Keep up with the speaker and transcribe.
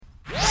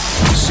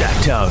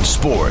Sacktown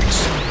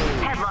Sports.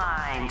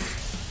 Headlines.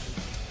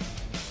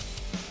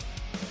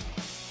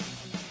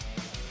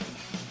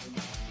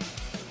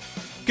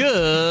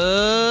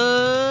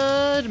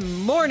 Good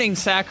morning,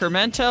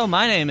 Sacramento.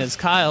 My name is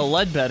Kyle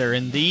Ledbetter,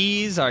 and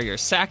these are your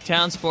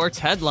Sacktown Sports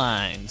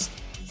headlines.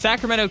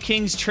 Sacramento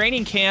Kings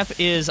training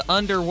camp is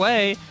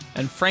underway,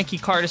 and Frankie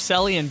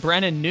Cardicelli and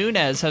Brennan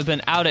Nunez have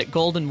been out at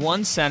Golden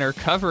One Center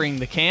covering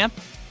the camp.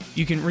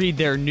 You can read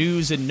their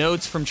news and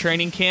notes from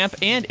training camp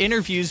and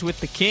interviews with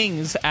the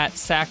Kings at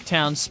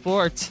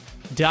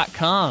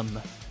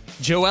sacktownsports.com.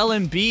 Joel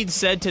Embiid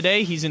said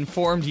today he's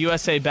informed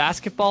USA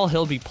Basketball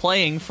he'll be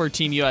playing for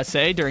Team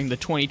USA during the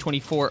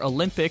 2024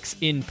 Olympics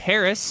in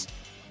Paris.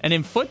 And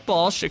in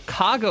football,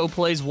 Chicago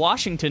plays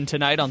Washington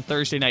tonight on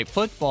Thursday Night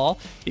Football.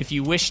 If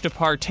you wish to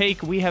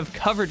partake, we have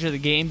coverage of the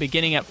game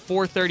beginning at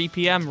 4:30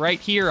 p.m. right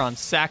here on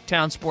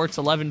Sacktown Sports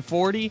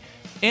 1140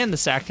 and the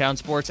Sacktown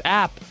Sports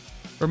app.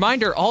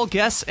 Reminder, all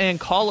guests and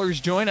callers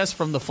join us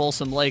from the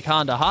Folsom Lake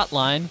Honda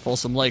hotline.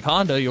 Folsom Lake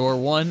Honda, your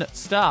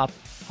one-stop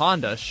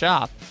Honda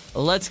shop.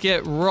 Let's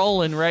get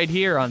rolling right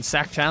here on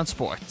Sacktown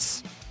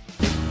Sports.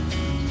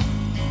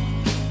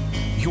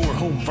 Your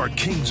home for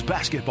Kings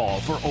basketball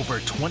for over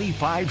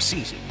 25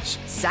 seasons.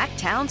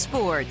 Sacktown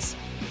Sports.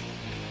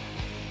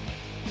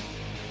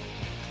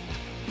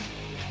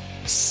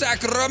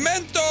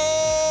 Sacramento!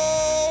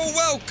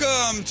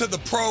 Welcome to the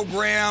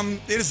program.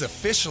 It is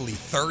officially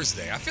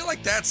Thursday. I feel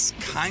like that's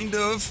kind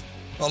of...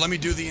 Well, let me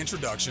do the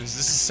introductions.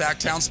 This is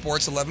Sacktown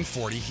Sports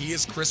 1140. He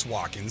is Chris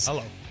Watkins.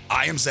 Hello.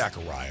 I am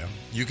Zakariah.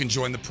 You can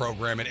join the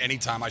program at any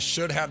time. I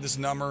should have this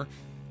number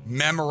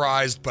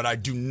memorized, but I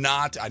do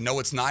not. I know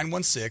it's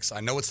 916.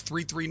 I know it's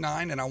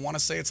 339, and I want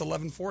to say it's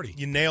 1140.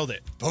 You nailed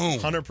it. Boom.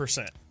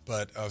 100%.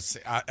 But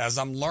as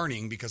I'm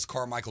learning, because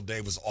Carmichael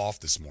Day was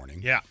off this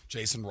morning, yeah,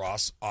 Jason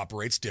Ross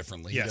operates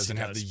differently. Yes, he doesn't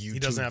have the YouTube He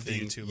doesn't have thing.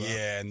 the YouTube.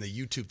 Yeah, and the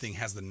YouTube thing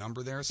has the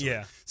number there. So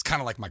yeah. It's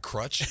kind of like my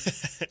crutch,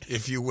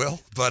 if you will.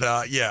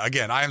 But, yeah,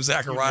 again, I am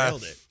Zakariah. You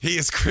nailed it. He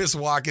is Chris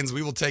Watkins.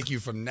 We will take you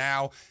from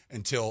now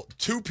until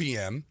 2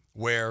 p.m.,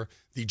 where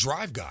the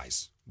Drive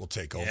Guys will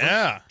take over.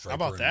 Yeah, Draper how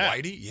about and that?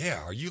 Whitey.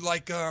 Yeah, are you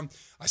like, I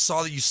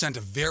saw that you sent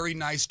a very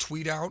nice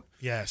tweet out.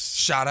 Yes.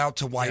 Shout out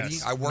to Whitey.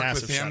 Yes. I worked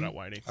Massive with him. Shout out,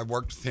 Whitey. I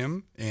worked with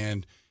him,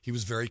 and he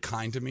was very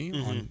kind to me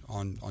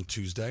on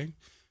Tuesday.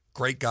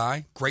 Great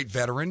guy, great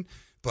veteran,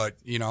 but,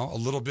 you know, a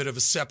little bit of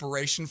a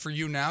separation for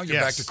you now. You're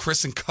back to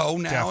Chris and Co.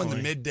 now in the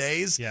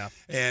middays. Yeah.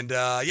 And,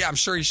 yeah, I'm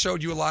sure he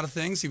showed you a lot of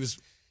things. He was,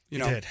 you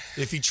know,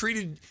 if he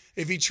treated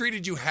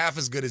you half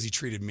as good as he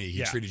treated me,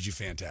 he treated you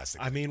fantastic.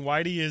 I mean,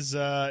 Whitey is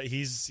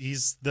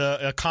he's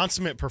a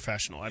consummate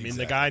professional. I mean,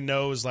 the guy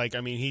knows, like,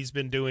 I mean, he's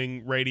been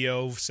doing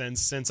radio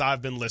since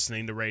I've been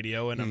listening to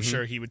radio, and I'm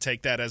sure he would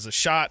take that as a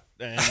shot.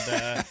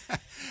 And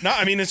no,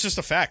 I mean, it's just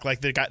a fact.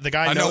 Like the guy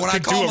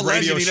could do a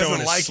radio show in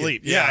his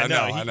sleep. Yeah, I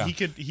know. He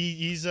could.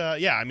 He's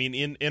yeah. I mean,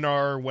 in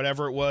our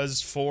whatever it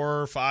was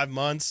 4 or 5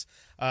 months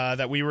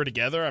that we were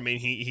together, I mean,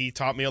 he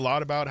taught me a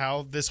lot about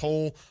how this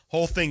whole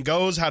thing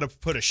goes, how to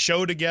put a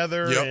show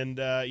together, and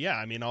yeah,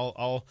 I mean,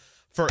 I'll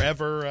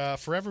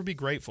forever be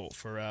grateful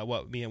for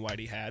what me and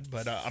Whitey had.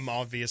 But I'm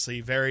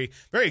obviously very,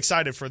 very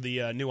excited for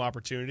the new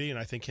opportunity, and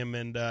I think him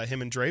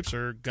and Drapes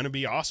are going to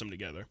be awesome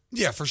together.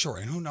 Yeah, for sure.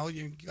 And who knows,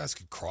 you guys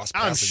could cross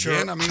paths I'm sure.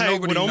 again. I mean, I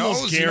nobody would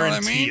almost knows. You know what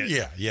I mean? guarantee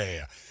it.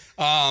 Yeah.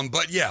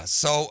 But yeah,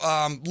 so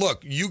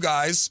look, you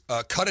guys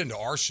cut into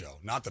our show.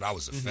 Not that I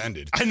was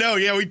offended. I know,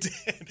 yeah, we did.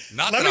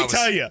 Let me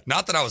tell you.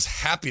 Not that I was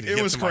happy to get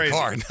to crazy. my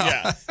car. No.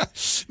 Yeah.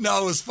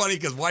 No, it was funny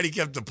because Whitey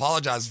kept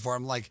apologizing for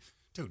him. Like,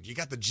 dude, you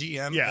got the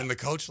GM and the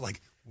coach.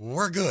 Like,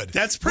 we're good.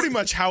 That's pretty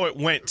much how it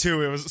went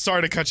too. It was,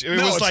 sorry to cut you.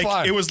 It was like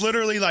fine. It was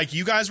literally like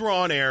you guys were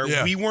on air.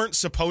 Yeah. We weren't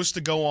supposed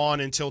to go on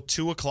until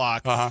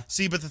 2:00.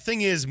 See, but the thing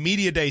is,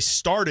 media day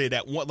started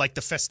at what, like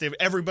the festive.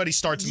 Everybody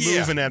starts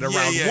moving at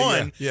around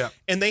 1. Yeah.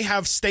 And they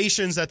have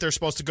stations that they're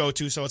supposed to go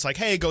to. So it's like,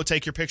 hey, go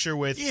take your picture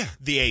with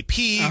the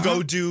AP.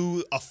 Go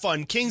do a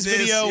fun Kings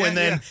video, and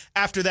then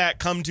after that,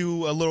 come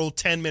do a little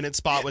 10-minute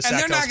spot with. And Sacktown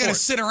they're not going to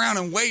Sports. sit around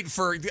and wait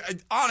for.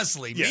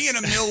 Honestly, me and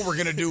Emil were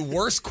going to do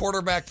worst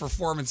quarterback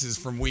performances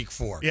from Week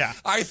 4. Yeah.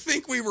 I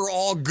think we were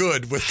all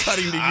good with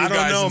cutting to you I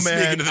guys don't know, and speaking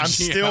man. to the I'm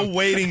GM. still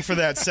waiting for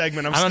that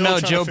segment. I don't know.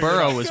 Joe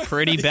Burrow was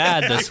pretty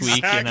bad this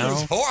week, you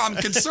know. I'm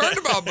concerned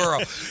about Burrow.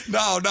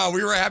 No,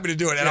 we were happy to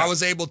do it. And I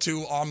was able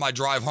to, on my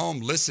drive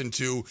home, listen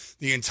to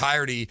the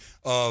entirety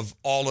of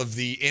all of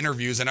the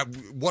interviews. And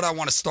what I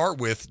want to start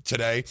with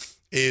today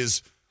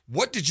is,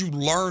 what did you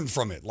learn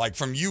from it? Like,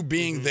 from you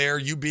being there,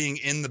 you being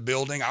in the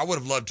building. I would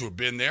have loved to have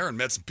been there and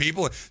met some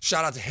people.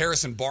 Shout out to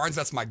Harrison Barnes.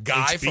 That's my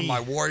guy from my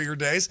Warrior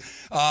days.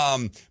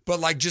 But,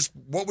 like, just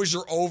what was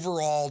your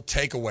overall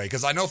takeaway?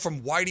 Because I know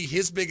from Whitey,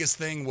 his biggest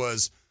thing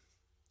was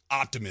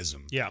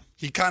optimism. Yeah.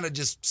 He kind of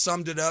just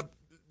summed it up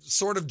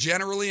sort of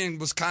generally and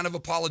was kind of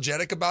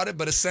apologetic about it,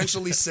 but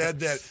essentially said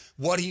that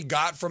what he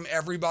got from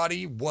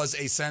everybody was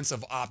a sense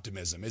of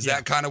optimism. Is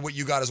that kind of what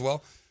you got as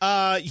well?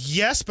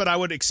 Yes, but I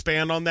would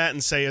expand on that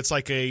and say it's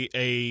like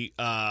a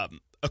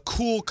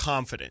cool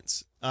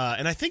confidence.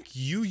 And I think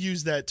you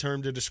used that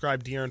term to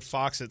describe De'Aaron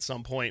Fox at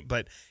some point,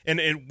 and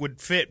it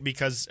would fit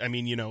because, I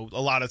mean, a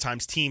lot of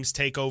times teams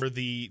take over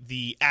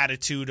the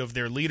attitude of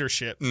their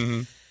leadership.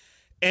 Mm-hmm.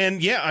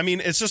 And yeah, I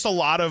mean, it's just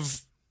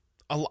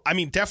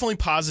definitely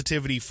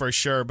positivity for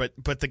sure,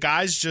 but the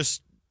guys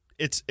just,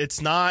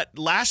 it's not,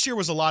 last year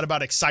was a lot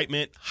about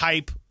excitement,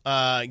 hype,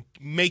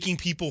 making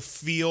people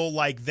feel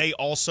like they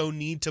also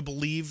need to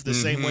believe the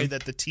same way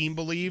that the team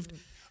believed.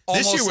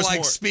 Almost this year was like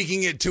more,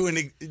 speaking it to an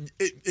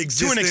existence,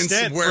 to an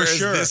extent, whereas for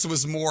sure. this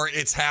was more,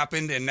 it's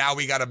happened and now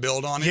we got to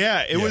build on it.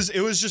 Yeah, it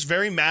was just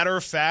very matter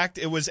of fact.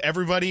 It was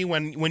everybody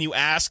when you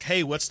ask,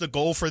 hey, what's the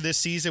goal for this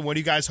season? What do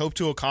you guys hope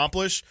to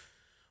accomplish?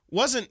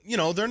 Wasn't,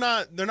 they're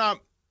not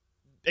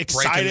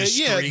excited.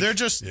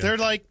 They're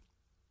like,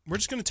 we're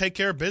just going to take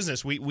care of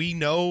business. We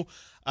know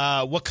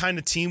what kind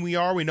of team we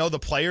are. We know the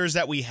players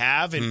that we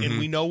have, and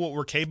we know what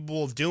we're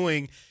capable of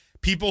doing.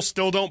 People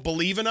still don't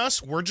believe in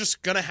us. We're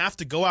just going to have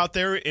to go out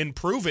there and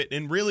prove it.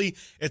 And really,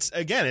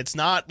 it's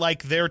not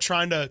like they're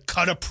trying to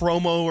cut a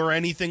promo or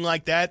anything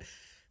like that.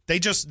 They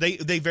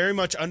very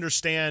much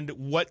understand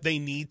what they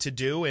need to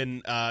do.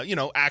 And,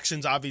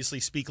 actions obviously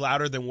speak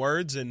louder than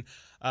words. And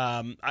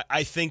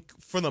I think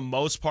for the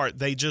most part,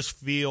 they just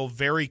feel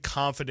very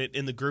confident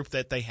in the group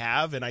that they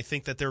have. And I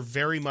think that they're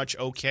very much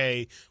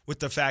okay with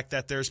the fact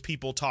that there's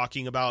people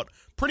talking about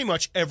pretty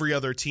much every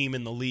other team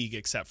in the league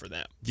except for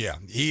them. Yeah,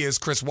 he is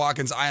Chris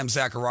Watkins. I am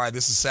Zakariah.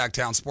 This is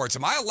Sacktown Sports.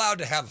 Am I allowed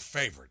to have a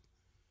favorite?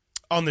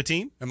 On the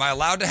team? Am I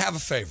allowed to have a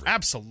favorite?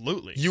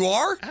 Absolutely. You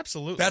are?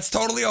 Absolutely. That's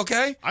totally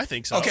okay? I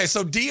think so. Okay,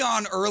 so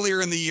Dion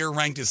earlier in the year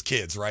ranked his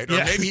kids, right? Or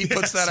maybe he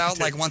puts that out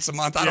like once a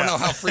month. I don't know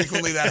how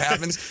frequently that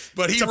happens.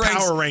 But it's a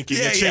power ranking.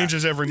 It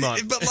changes every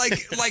month. But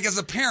like as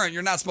a parent,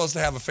 you're not supposed to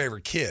have a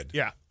favorite kid.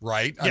 Yeah.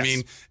 Right? Yes. I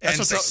mean, that's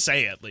what they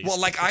say at least.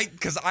 Well,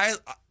 because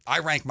I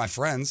rank my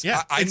friends.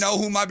 Yeah, I know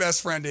who my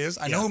best friend is.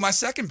 I know who my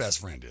second best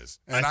friend is.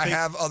 And I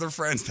have other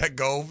friends that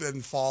go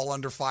and file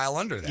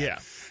under that. Yeah.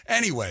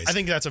 Anyways. I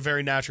think that's a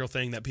very natural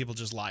thing that people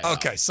just lie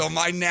about. Okay, so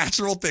my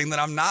natural thing that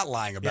I'm not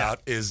lying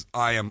about is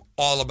I am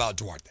all about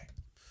Duarte.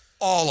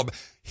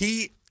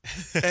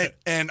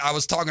 And I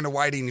was talking to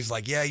Whitey, and he's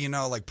like, yeah,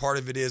 like part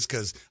of it is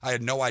because I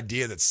had no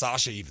idea that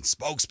Sasha even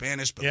spoke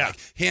Spanish, but like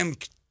him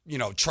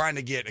trying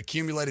to get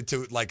accumulated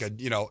to like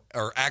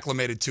or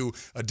acclimated to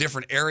a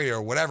different area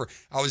or whatever.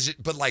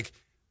 But like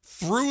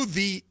through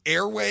the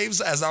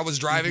airwaves as I was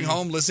driving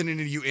home, listening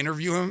to you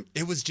interview him,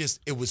 it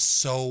was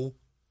so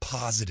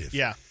positive.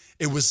 Yeah.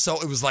 It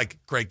was like,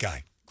 great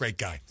guy,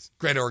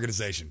 great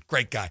organization,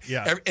 great guy.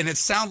 Yeah. And it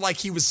sounded like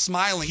he was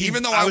smiling.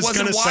 Even though I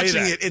wasn't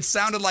watching it, it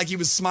sounded like he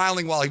was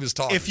smiling while he was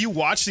talking. If you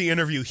watch the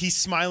interview, he's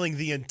smiling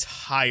the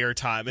entire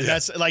time. And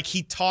that's like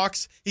he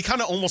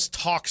kind of almost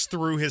talks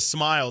through his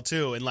smile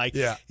too. And like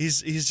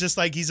he's just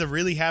like, he's a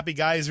really happy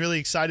guy. He's really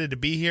excited to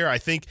be here.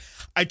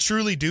 I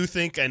truly do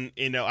think, and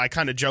I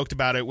kind of joked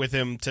about it with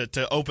him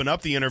to open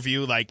up the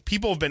interview. Like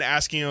people have been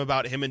asking him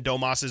about him and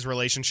Domas's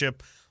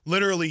relationship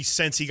literally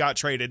since he got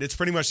traded. It's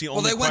pretty much the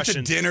only question. Well, they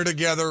went to dinner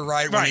together,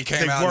 right? When he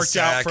came out. They worked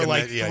out for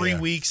like 3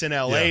 weeks in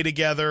L.A.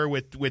 together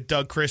with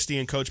Doug Christie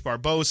and Coach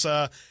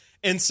Barbosa.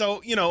 And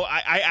so,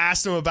 I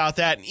asked him about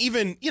that. And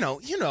even, you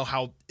know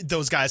how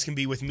those guys can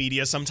be with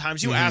media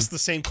sometimes. You ask the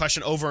same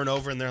question over and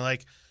over, and they're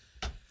like,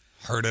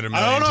 heard it a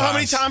million I don't know times. how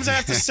many times I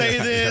have to say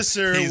this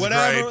or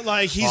whatever. Great.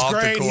 Like, he's Off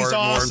great. the court, He's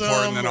awesome. More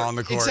important than on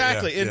the court.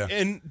 Exactly. Yeah.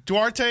 And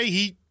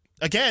Duarte,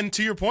 again,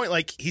 to your point,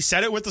 like he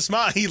said it with a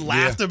smile. He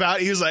laughed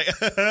about it. He was like,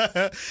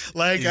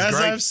 like, as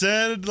great. I've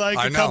said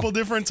like a couple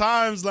different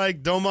times,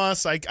 like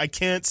Domas, I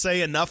can't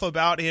say enough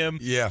about him.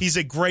 Yeah. He's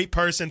a great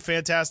person,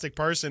 fantastic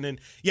person. And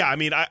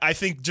I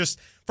think just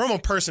from a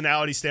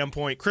personality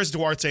standpoint, Chris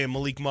Duarte and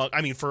Malik Monk,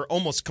 for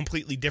almost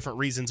completely different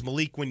reasons.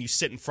 Malik, when you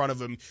sit in front of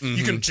him,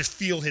 you can just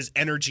feel his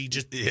energy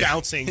just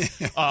bouncing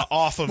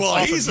off of you,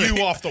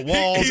 off the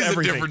walls, he's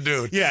everything. A different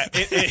dude. Yeah,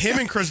 him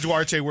and Chris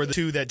Duarte were the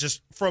two that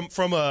just from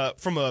a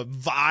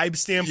vibe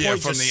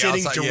standpoint, just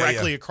sitting outside,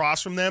 directly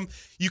across from them,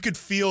 you could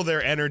feel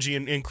their energy,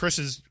 and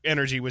Chris's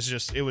energy was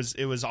just it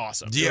was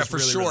awesome. Yeah, was for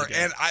really, sure. really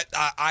and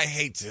I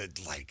hate to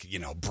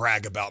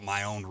brag about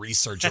my own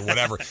research or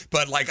whatever,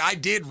 but like I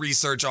did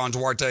research on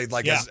Duarte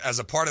as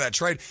a part of that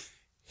trade.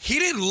 He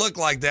didn't look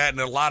like that in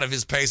a lot of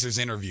his Pacers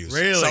interviews.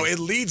 Really? So it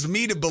leads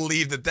me to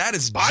believe that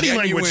is body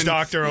genuine. Language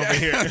doctor over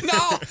here.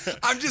 No,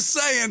 I'm just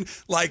saying,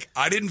 like,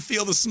 I didn't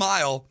feel the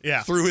smile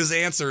through his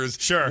answers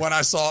when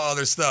I saw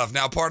other stuff.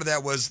 Now, part of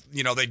that was,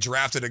 they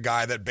drafted a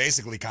guy that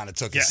basically kind of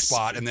took his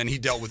spot, and then he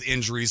dealt with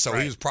injuries, so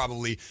he was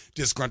probably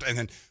disgruntled. And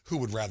then who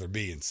would rather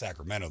be in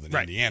Sacramento than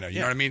Indiana? You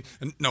know what I mean?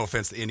 No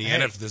offense to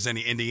Indiana, if there's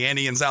any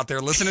Indianians out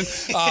there listening.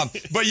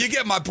 But you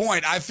get my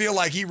point. I feel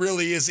like he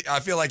really is. I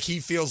feel like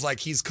he feels like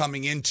he's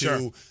coming into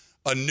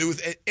a new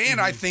and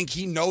I think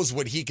he knows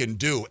what he can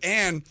do.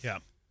 And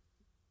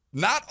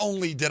not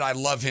only did I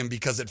love him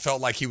because it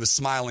felt like he was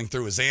smiling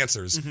through his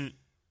answers,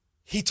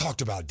 he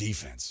talked about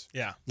defense.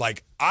 Yeah.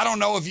 Like, I don't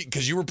know if you,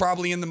 because you were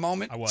probably in the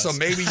moment. I was. So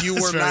maybe you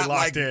were very not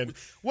locked like. in.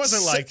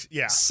 Wasn't like,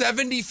 yeah.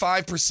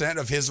 75%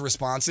 of his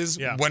responses,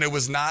 when it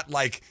was not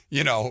like,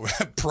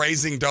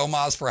 praising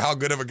Domas for how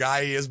good of a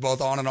guy he is,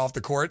 both on and off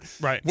the court,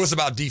 was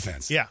about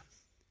defense. Yeah.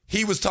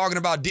 He was talking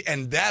about,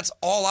 and that's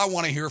all I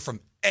want to hear from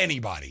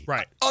anybody.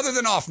 Right. Other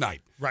than off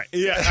night. Right.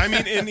 Yeah. I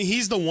mean, and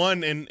he's the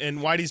one, and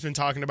Whitey's been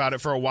talking about it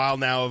for a while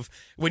now, of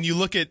when you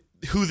look at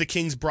who the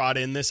Kings brought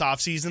in this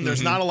offseason,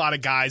 there's not a lot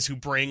of guys who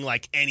bring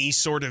like any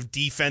sort of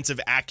defensive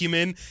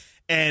acumen.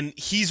 And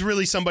he's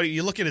really somebody,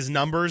 you look at his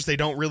numbers, they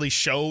don't really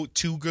show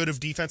too good of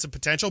defensive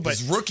potential. But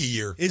his rookie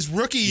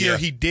year,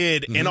 he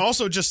did. And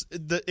also just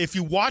if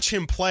you watch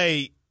him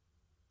play,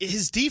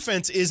 his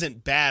defense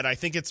isn't bad. I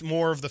think it's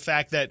more of the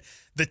fact that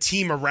the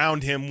team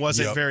around him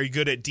wasn't very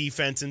good at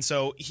defense. And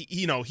so,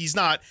 he's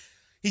not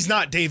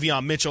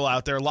Davion Mitchell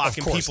out there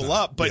locking people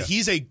up, but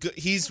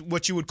he's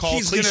what you would call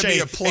cliche,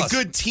 a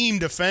good team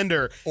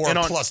defender. Or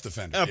a plus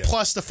defender. A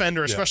plus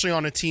defender, especially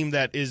on a team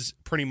that is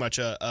pretty much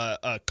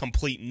a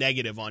complete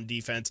negative on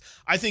defense.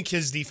 I think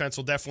his defense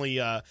will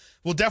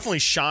definitely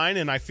shine,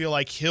 and I feel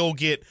like he'll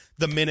get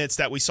the minutes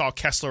that we saw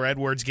Kessler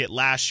Edwards get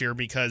last year,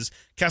 because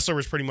Kessler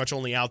was pretty much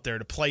only out there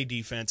to play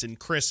defense, and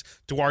Chris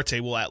Duarte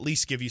will at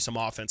least give you some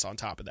offense on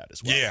top of that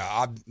as well.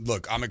 Yeah,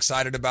 I'm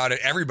excited about it.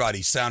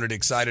 Everybody sounded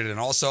excited, and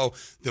also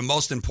the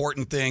most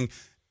important thing,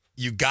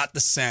 you got the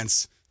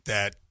sense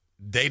that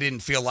they didn't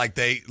feel like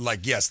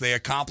yes, they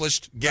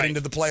accomplished getting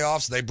to the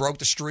playoffs. They broke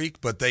the streak,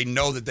 but they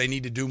know that they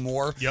need to do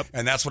more. Yep.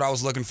 And that's what I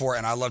was looking for.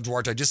 And I love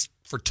Duarte just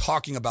for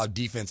talking about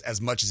defense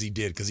as much as he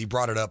did, because he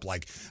brought it up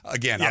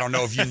again, I don't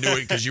know if you knew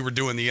it because you were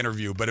doing the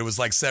interview, but it was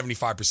like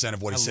 75%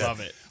 of what he said. I love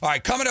it. All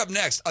right, coming up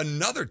next,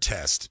 another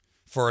test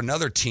for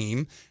another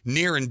team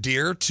near and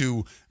dear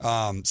to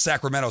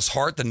Sacramento's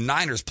heart, the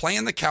Niners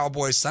playing the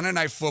Cowboys Sunday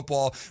Night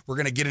Football. We're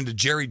going to get into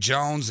Jerry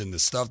Jones and the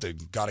stuff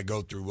that got to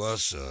go through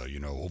us,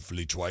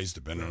 hopefully twice,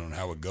 depending on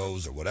how it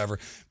goes or whatever.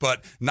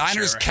 But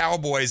Niners,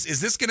 Cowboys, is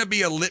this going to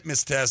be a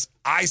litmus test?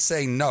 I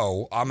say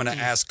no. I'm going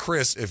to ask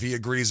Chris if he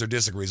agrees or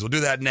disagrees. We'll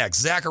do that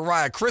next.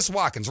 Zakariah, Chris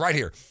Watkins, right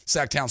here,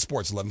 Sacktown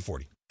Sports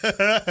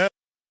 1140.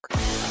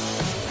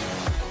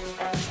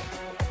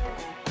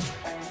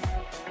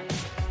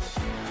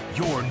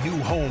 Your new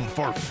home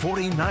for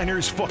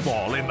 49ers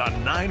football in the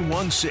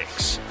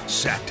 916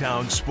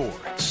 Sacktown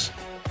Sports.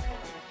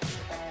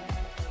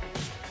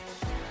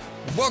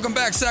 Welcome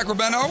back,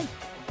 Sacramento.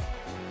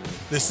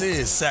 This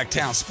is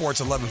Sacktown Sports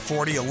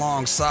 1140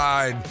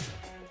 alongside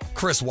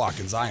Chris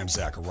Watkins. I am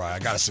Zakariah. I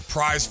got a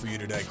surprise for you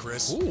today,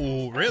 Chris.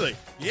 Ooh, really?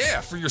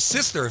 Yeah, for your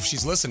sister if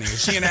she's listening.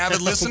 Is she an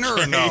avid listener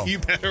or no? You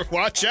better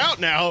watch out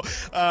now. Did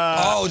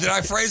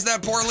I phrase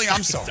that poorly?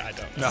 I'm sorry. I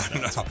don't know.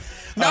 No.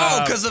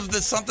 No, because of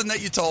something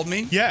that you told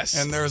me. Yes.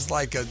 And there's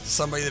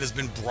somebody that has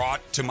been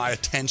brought to my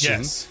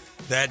attention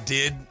that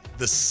did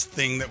this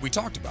thing that we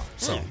talked about.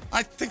 So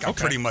I think I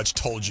pretty much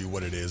told you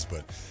what it is,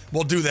 but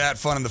we'll do that.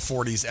 Fun in the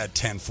 40s at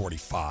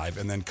 10:45.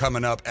 And then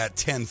coming up at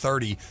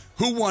 10:30,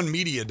 who won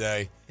Media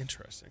Day?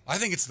 Interesting. I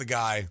think it's the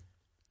guy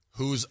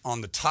who's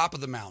on the top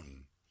of the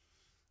mountain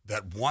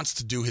that wants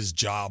to do his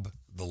job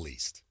the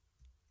least.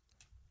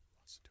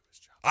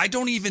 I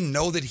don't even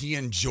know that he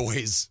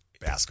enjoys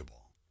basketball.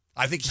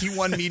 I think he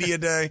won Media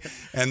Day.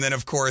 And then,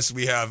 of course,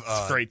 we have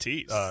great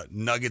tease.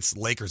 Nuggets,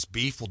 Lakers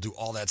beef. We'll do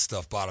all that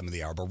stuff bottom of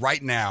the hour. But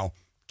right now,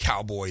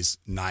 Cowboys,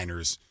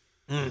 Niners,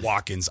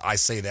 Watkins, I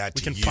say that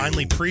to you. We can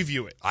finally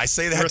preview it. I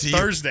say that to you.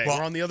 Thursday.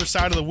 We're on the other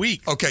side of the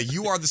week. Okay,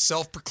 you are the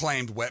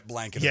self-proclaimed wet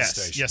blanket of the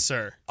station. Yes,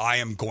 sir. I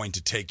am going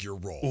to take your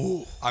role.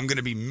 Ooh. I'm going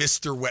to be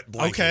Mr. Wet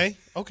Blanket.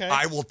 Okay.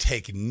 I will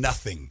take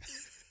nothing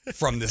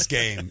from this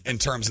game in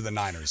terms of the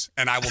Niners.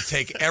 And I will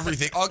take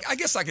everything. I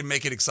guess I can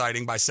make it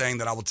exciting by saying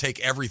that I will take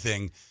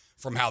everything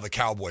from how the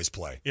Cowboys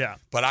play. Yeah.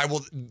 But I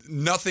will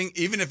nothing,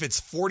 even if it's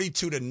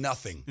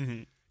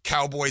 42-0,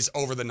 Cowboys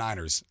over the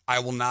Niners. I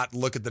will not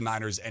look at the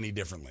Niners any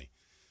differently.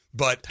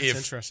 But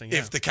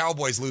if the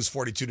Cowboys lose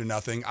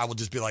 42-0, I will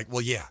just be like,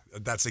 well, yeah,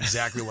 that's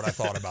exactly what I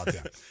thought about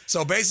them.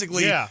 So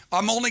basically,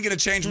 I'm only going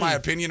to change my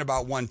opinion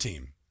about one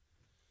team.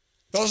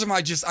 Those are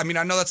my I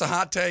know that's a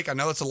hot take. I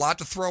know it's a lot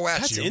to throw at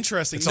you. That's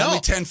interesting. It's only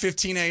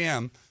 10:15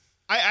 a.m.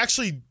 I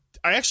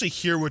actually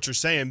hear what you're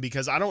saying,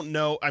 because I don't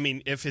know. I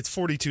mean, if it's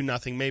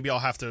 42-0, maybe I'll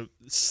have to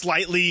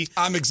slightly.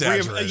 I'm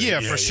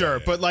exaggerating. For sure.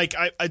 Yeah. But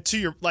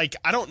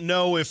I don't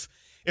know if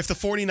the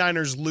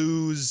 49ers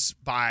lose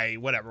by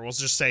whatever, we'll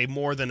just say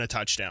more than a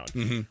touchdown.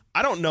 Mm-hmm.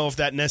 I don't know if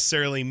that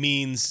necessarily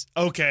means,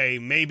 okay,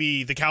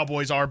 maybe the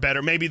Cowboys are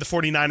better. Maybe the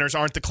 49ers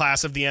aren't the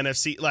class of the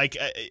NFC. Like,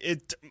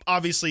 it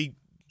obviously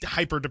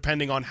hyper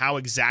depending on how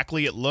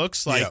exactly it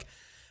looks.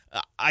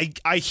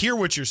 I hear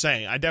what you're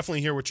saying. I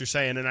definitely hear what you're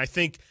saying, and I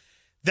think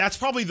that's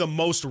probably the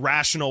most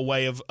rational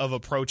way of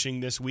approaching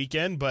this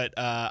weekend. But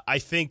I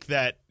think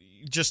that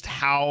just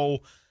how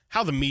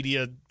the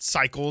media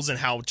cycles and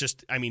how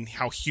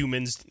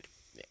humans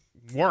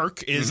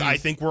work is, I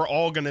think we're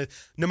all gonna,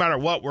 no matter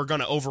what, we're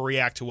gonna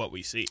overreact to what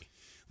we see.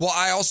 Well,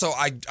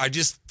 I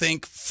just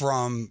think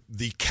from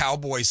the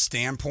Cowboys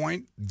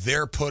standpoint,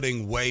 they're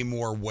putting way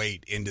more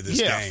weight into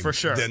this game for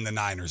sure. than the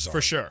Niners are. For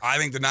sure. I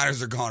think the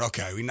Niners are going,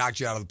 okay, we knocked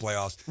you out of the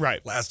playoffs.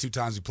 Right. Last 2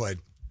 times we played.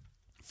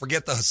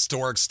 Forget the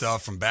historic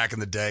stuff from back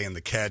in the day and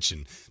the catch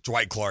and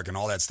Dwight Clark and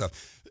all that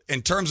stuff.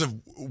 In terms of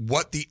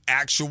what the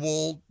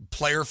actual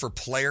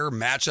player-for-player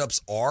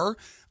matchups are,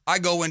 I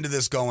go into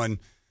this going,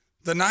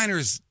 the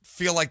Niners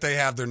feel like they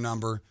have their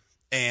number,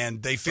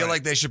 and they feel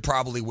like they should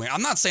probably win.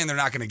 I'm not saying they're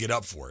not going to get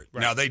up for it.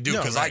 Right. Now, they do,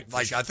 because I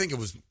think it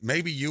was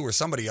maybe you or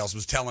somebody else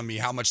was telling me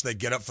how much they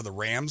get up for the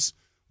Rams,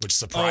 which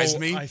surprised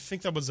me. I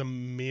think that was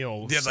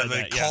Emil. Yeah,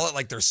 they call it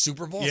like their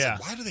Super Bowl. Yeah.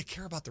 Like, why do they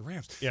care about the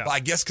Rams? Yeah. Well, I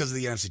guess because of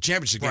the NFC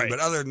Championship game. Right. But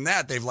other than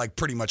that, they've like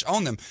pretty much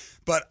owned them.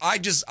 But I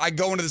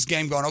go into this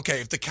game going,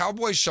 okay, if the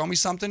Cowboys show me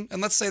something,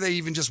 and let's say they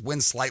even just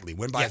win slightly,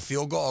 win by a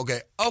field goal,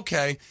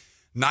 okay,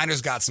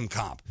 Niners got some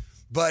comp.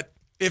 But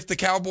if the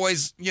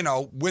Cowboys,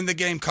 win the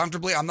game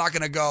comfortably, I'm not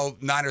going to go,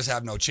 Niners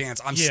have no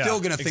chance. I'm still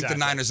going to think the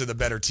Niners are the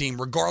better team,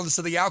 regardless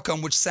of the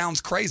outcome, which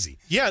sounds crazy.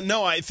 Yeah,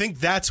 no, I think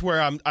that's where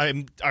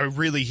I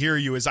really hear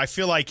you. Is I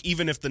feel like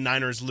even if the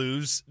Niners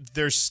lose,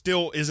 there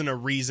still isn't a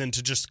reason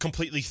to just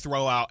completely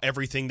throw out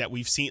everything that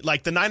we've seen.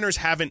 Like, the Niners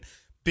haven't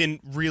been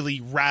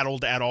really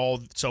rattled at all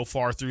so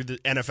far through the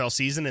NFL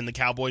season, and the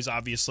Cowboys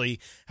obviously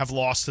have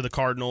lost to the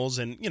Cardinals,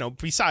 and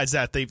besides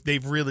that,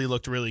 they've really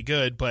looked really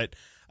good, but.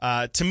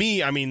 To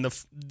me, I mean,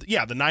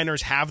 the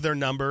Niners have their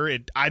number.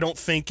 I don't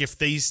think if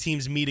these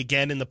teams meet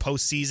again in the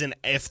postseason,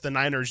 if the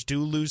Niners do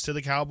lose to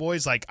the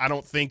Cowboys, I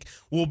don't think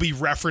we'll be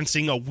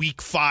referencing a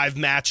Week 5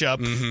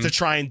 matchup to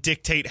try and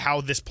dictate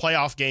how this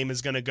playoff game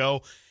is going to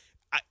go.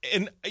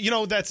 And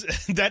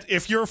that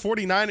if you're a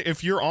 49,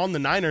 if you're on the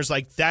Niners,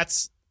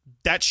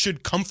 that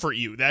should comfort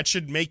you. That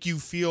should make you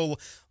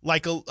feel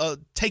like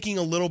taking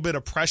a little bit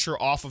of pressure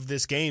off of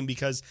this game,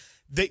 because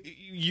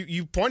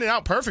you pointed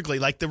out perfectly.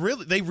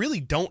 They really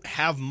don't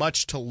have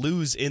much to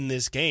lose in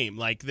this game.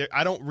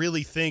 I don't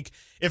really think,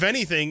 if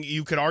anything,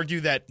 you could argue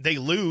that they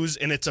lose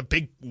and it's a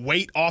big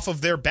weight off of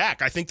their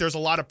back. I think there's a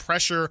lot of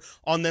pressure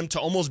on them to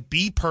almost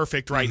be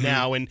perfect right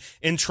now and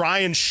try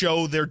and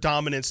show their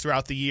dominance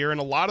throughout the year.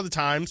 And a lot of the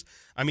times,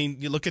 I mean,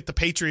 you look at the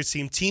Patriots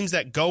team, teams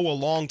that go a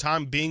long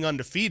time being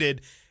undefeated,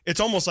 it's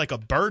almost like a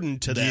burden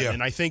to them. Yeah.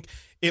 And I think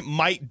it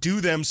might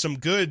do them some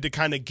good to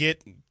kind of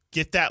get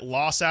that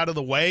loss out of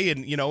the way.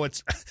 And,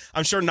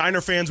 I'm sure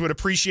Niner fans would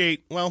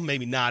appreciate, well,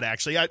 maybe not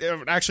actually. I'd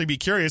actually be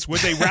curious, would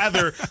they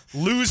rather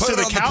lose to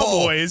the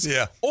Cowboys?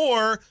 Yeah.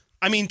 Or,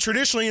 I mean,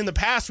 traditionally in the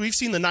past, we've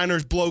seen the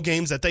Niners blow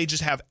games that they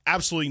just have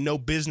absolutely no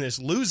business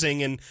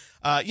losing. And,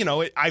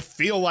 I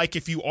feel like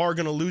if you are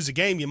going to lose a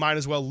game, you might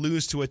as well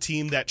lose to a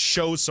team that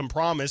shows some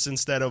promise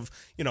instead of,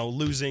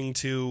 losing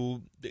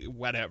to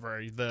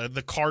whatever,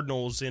 the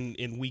Cardinals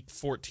in week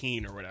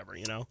 14 or whatever,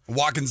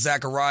 Watkins,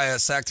 Zakariah,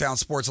 Sacktown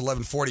Sports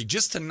 1140.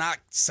 Just to not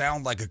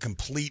sound like a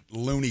complete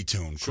Looney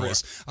Tune,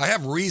 Chris, sure. I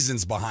have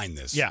reasons behind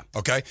this. Yeah.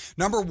 Okay.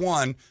 Number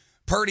one,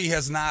 Purdy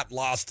has not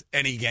lost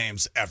any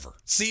games ever.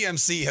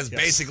 CMC has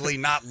basically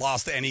not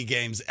lost any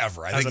games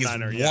ever. I think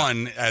he's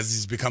won as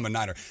he's become a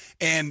Niner.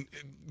 And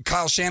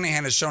Kyle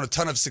Shanahan has shown a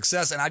ton of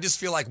success. And I just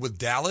feel like with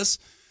Dallas,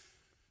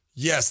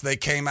 yes, they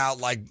came out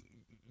like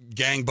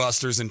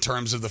gangbusters in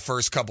terms of the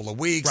first couple of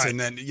weeks. Right. And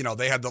then,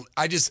 they had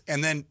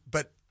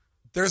but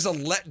there's a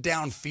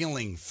letdown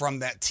feeling from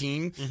that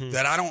team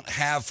that I don't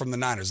have from the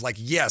Niners.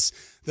 Yes,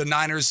 the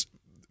Niners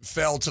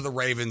fell to the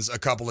Ravens a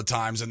couple of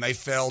times, and they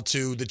fell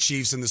to the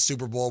Chiefs in the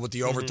Super Bowl with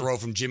the overthrow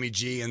from Jimmy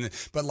G, and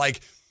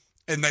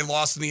they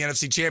lost in the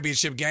NFC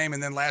Championship game,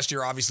 and then last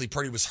year obviously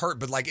Purdy was hurt,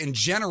 but in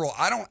general,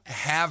 I don't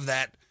have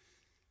that.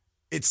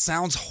 It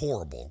sounds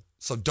horrible,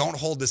 so don't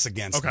hold this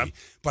against me,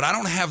 but I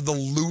don't have the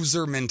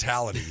loser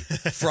mentality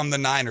from the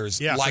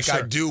Niners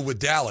I do with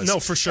Dallas. No,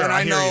 for sure. And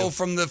I know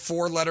from the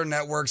 4-letter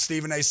network,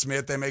 Stephen A.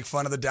 Smith, they make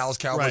fun of the Dallas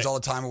Cowboys all the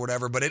time or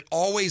whatever, but it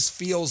always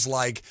feels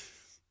like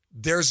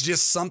there's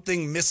just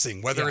something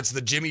missing, whether it's the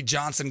Jimmy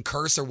Johnson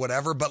curse or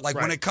whatever. But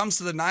when it comes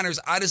to the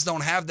Niners, I just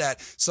don't have that.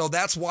 So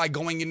that's why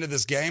going into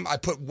this game, I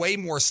put way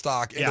more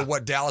stock into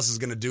what Dallas is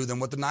going to do than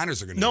what the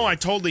Niners are going to do. No, I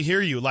totally hear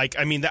you. I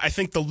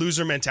think the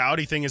loser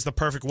mentality thing is the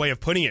perfect way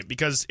of putting it,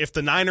 because if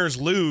the Niners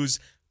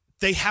lose,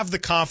 they have the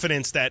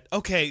confidence that,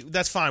 okay,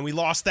 that's fine. We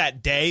lost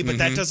that day, but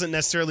that doesn't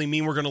necessarily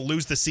mean we're going to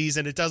lose the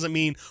season. It doesn't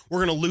mean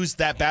we're going to lose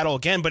that battle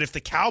again. But if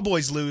the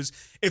Cowboys lose,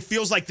 it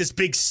feels like this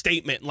big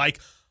statement,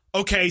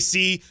 okay,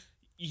 see,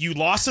 you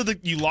lost to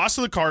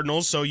the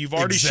Cardinals, so you've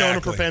already shown a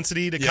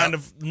propensity to kind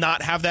of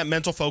not have that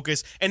mental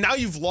focus, and now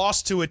you've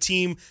lost to a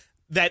team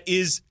that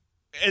is,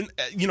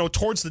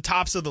 towards the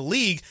tops of the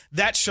league.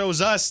 That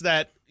shows us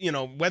that,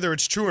 whether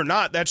it's true or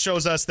not, that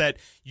shows us that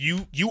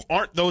you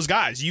aren't those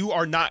guys. You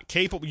are not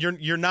capable.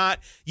 You're not.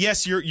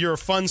 Yes, you're a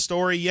fun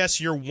story. Yes,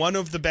 you're one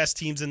of the best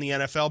teams in the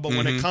NFL. But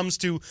when it comes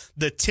to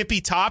the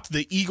tippy top,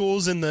 the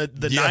Eagles and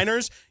the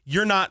Niners,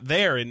 you're not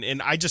there.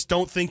 And I just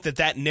don't think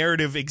that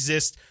narrative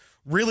exists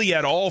really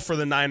at all for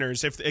the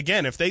Niners. If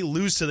they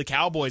lose to the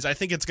Cowboys, I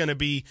think it's going to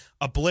be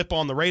a blip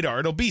on the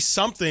radar. It'll be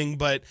something,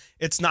 but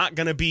it's not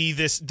going to be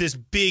this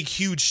big,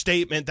 huge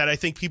statement that I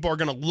think people are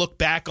going to look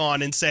back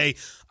on and say,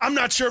 I'm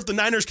not sure if the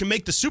Niners can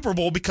make the Super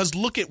Bowl because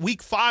look at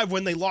Week 5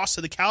 when they lost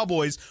to the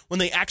Cowboys, when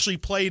they actually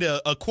played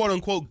a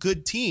quote-unquote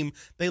good team.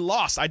 They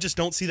lost. I just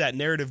don't see that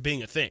narrative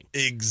being a thing.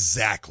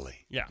 Exactly.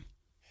 Yeah.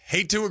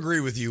 Hate to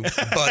agree with you,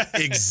 but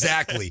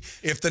exactly.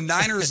 If the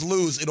Niners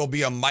lose, it'll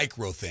be a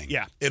micro thing.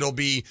 Yeah. It'll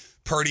be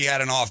Purdy had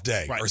an off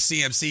day, right. or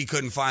CMC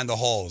couldn't find the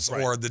holes,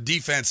 right. or the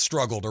defense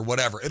struggled, or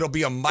whatever. It'll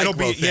be a micro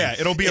thing. Yeah,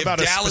 it'll be if about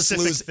Dallas a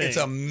specific lose, thing. It's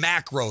a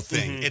macro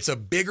thing. Mm-hmm. It's a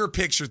bigger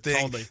picture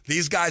thing. Totally.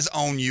 These guys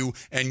own you,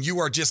 and you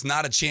are just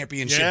not a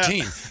championship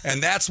team.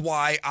 And that's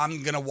why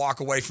I'm going to walk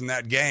away from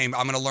that game.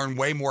 I'm going to learn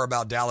way more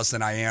about Dallas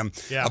than I am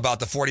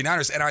about the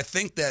 49ers. And I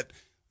think that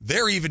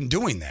they're even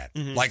doing that.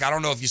 Mm-hmm. Like, I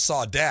don't know if you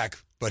saw Dak,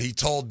 but he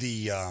told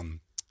the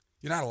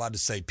you're not allowed to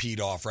say peed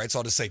off, right? So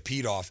I'll just say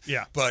peed off.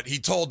 Yeah. But he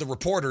told the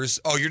reporters,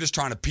 oh, you're just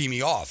trying to pee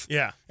me off.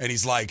 Yeah. And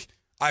he's like,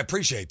 I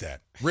appreciate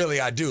that.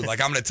 Really, I do. Like,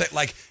 I'm going to take,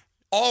 like,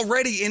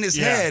 already in his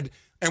head,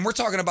 and we're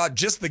talking about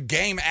just the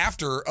game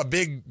after a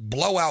big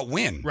blowout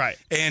win. Right.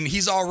 And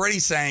he's already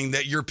saying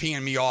that you're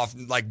peeing me off,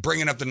 like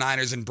bringing up the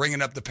Niners and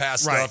bringing up the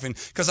past stuff. And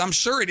because I'm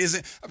sure it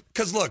isn't,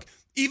 because look,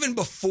 even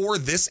before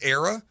this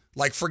era,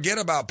 like, forget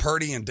about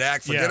Purdy and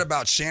Dak, forget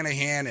about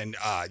Shanahan and,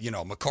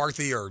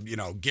 McCarthy or,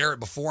 Garrett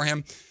before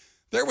him.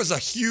 There was a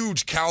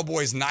huge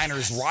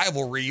Cowboys-Niners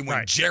rivalry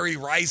when Jerry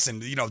Rice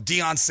and,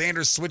 Deion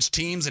Sanders switched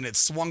teams and it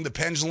swung the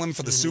pendulum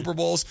for the Super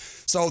Bowls.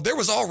 So there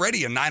was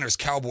already a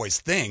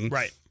Niners-Cowboys thing.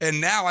 Right. And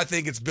now I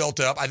think it's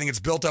built up. I think it's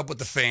built up with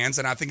the fans,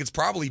 and I think it's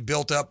probably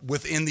built up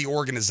within the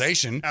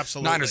organization.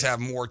 Absolutely. Niners have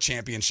more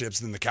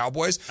championships than the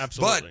Cowboys.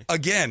 Absolutely. But,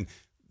 again,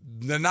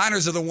 the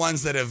Niners are the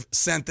ones that have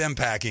sent them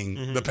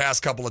packing the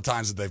past couple of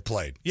times that they've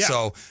played. Yeah.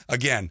 So,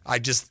 again,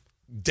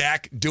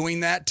 Dak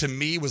doing that to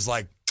me was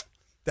like,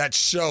 that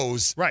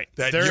shows that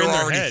They're you're in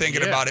their already head.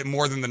 thinking about it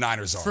more than the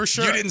Niners are. For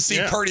sure. You didn't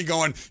see Purdy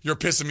going, you're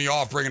pissing me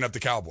off bringing up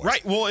the Cowboys.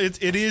 Right. Well,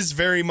 it is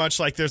very much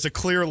like there's a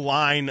clear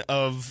line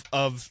of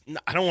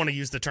I don't want to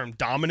use the term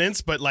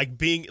dominance, but like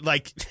being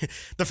like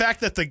the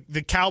fact that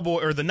the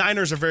Cowboy or the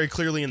Niners are very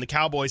clearly in the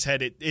Cowboys'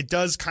 head, it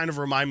does kind of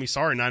remind me,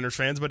 sorry, Niners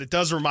fans, but it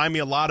does remind me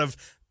a lot of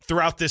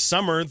throughout this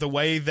summer, the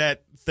way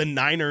that the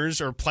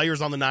Niners or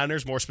players on the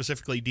Niners, more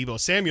specifically Deebo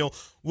Samuel,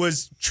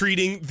 was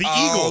treating the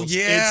Eagles.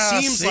 Yeah,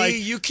 it seems like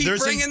you keep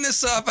bringing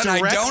this up, and I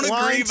don't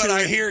agree, but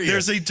I hear you.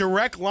 There's a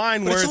direct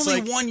line but where it's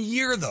only like 1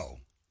 year, though.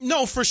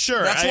 No, for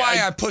sure. That's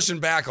why I'm pushing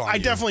back on you. I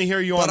definitely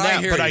hear you on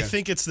that, but I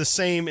think it's the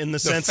same in the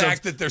sense fact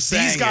of that they're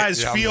saying these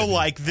guys feel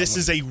like this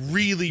is a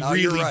really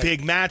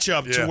big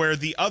matchup to where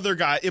the other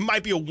guy, it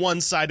might be a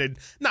one-sided,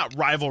 not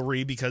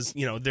rivalry because,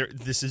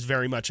 this is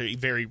very much a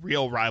very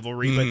real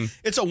rivalry, but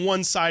it's a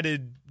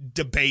one-sided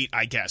debate,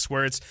 I guess,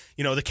 where it's,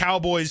 the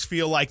Cowboys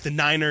feel like the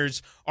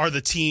Niners are the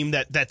team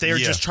that they're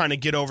just trying to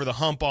get over the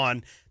hump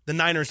on. The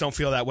Niners don't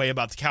feel that way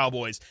about the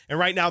Cowboys. And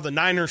right now, the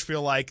Niners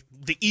feel like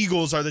the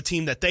Eagles are the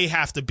team that they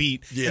have to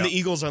beat. Yeah. And the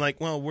Eagles are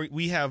like, well,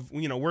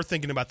 we're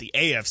thinking about the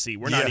AFC.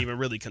 We're not even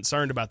really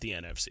concerned about the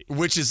NFC.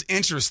 Which is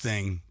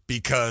interesting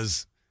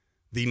because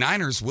the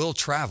Niners will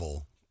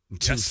travel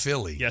to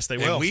Philly. Yes, they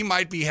will. And we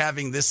might be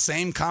having this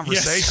same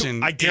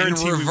conversation I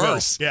guarantee in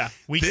reverse. We will. Yeah,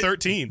 week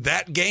 13.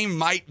 That game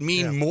might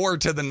mean more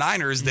to the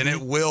Niners than it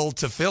will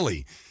to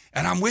Philly.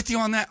 And I'm with you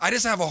on that. I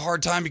just have a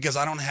hard time because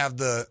I don't have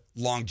the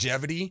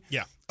longevity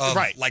of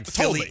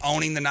Philly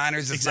owning the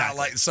Niners. It's not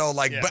like so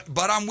like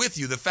but I'm with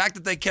you. The fact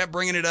that they kept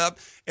bringing it up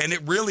and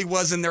it really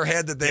was in their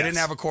head that they didn't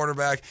have a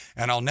quarterback,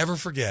 and I'll never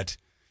forget.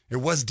 It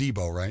was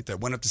Debo, right,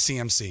 that went up to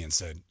CMC and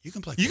said, "You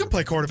can play. You can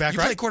play quarterback,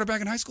 right? You played quarterback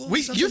in high school.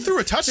 You threw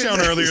a touchdown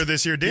earlier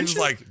this year, didn't you?" He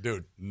was like,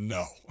 "Dude,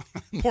 no."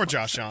 Poor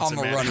Josh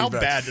Johnson, man. How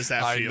bad does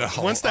that feel?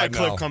 Once that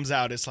clip comes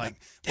out, it's like,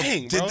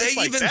 dang. Did bro, they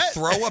like even that?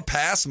 throw a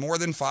pass more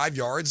than 5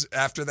 yards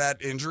after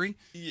that injury?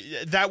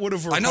 That would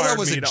have. I know that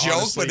was a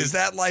joke, but is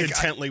that like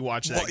intently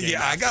watch that? Game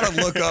I got to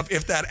look up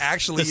if that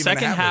actually. The even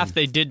second happened. half,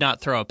 they did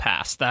not throw a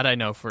pass. That I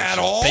know for at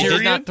sure. all. They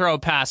did not throw a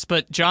pass,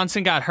 but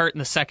Johnson got hurt in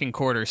the second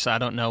quarter, so I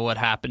don't know what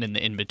happened in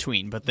the in between.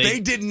 But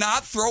they did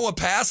not throw a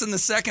pass in the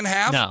second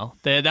half? No,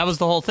 that was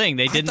the whole thing.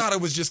 They didn't. I thought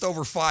it was just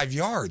over 5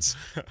 yards.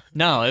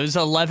 No, it was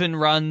 11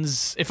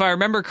 runs. If I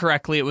remember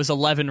correctly, it was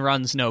 11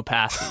 runs, no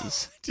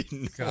passes. I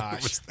didn't know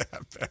it was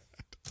that bad.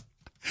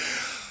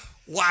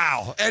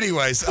 Wow.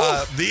 Anyways,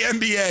 the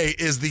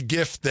NBA is the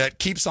gift that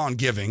keeps on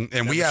giving,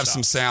 and we have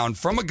some sound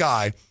from a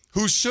guy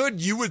who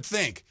you would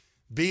think,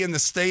 be in the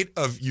state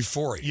of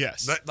euphoria.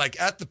 Yes.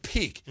 Like at the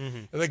peak.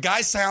 Mm-hmm. The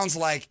guy sounds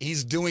like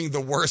he's doing the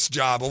worst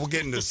job. But we'll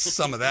get into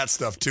some of that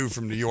stuff, too,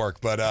 from New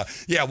York. But,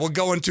 we'll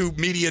go into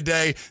Media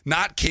Day,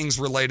 not Kings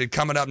related,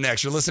 coming up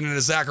next. You're listening to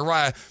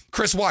Zakariah,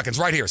 Chris Watkins,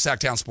 right here,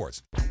 Sacktown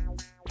Sports.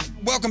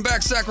 Welcome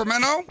back,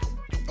 Sacramento.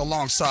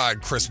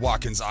 Alongside Chris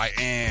Watkins, I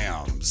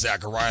am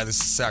Zakariah. This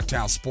is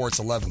Sacktown Sports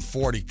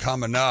 1140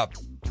 coming up.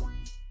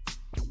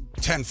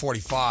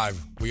 10:45.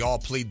 We all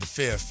plead the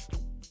fifth.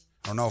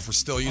 I don't know if we're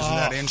still using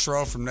that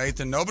intro from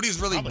Nathan. Nobody's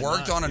really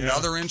worked on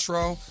another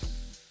intro.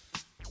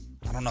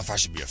 I don't know if I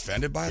should be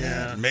offended by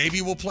that.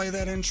 Maybe we'll play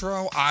that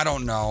intro. I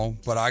don't know.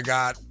 But I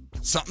got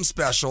something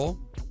special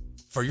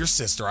for your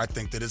sister. I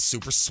think that it's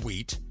super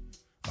sweet.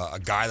 A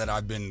guy that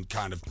I've been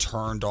kind of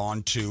turned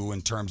on to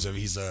in terms of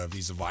he's a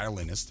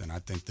violinist. And I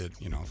think that,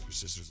 if your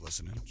sister's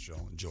listening,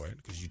 she'll enjoy it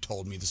because you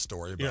told me the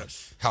story about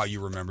how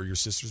you remember your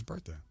sister's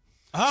birthday.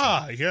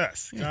 Ah,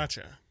 yes.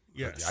 Gotcha.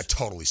 Yes. I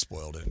totally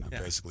spoiled it. And I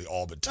basically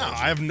all but told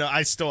you.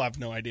 I still have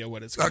no idea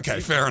what it's going to be. Okay,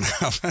 fair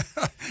enough.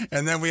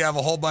 And then we have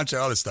a whole bunch of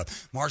other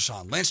stuff.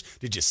 Marshawn Lynch,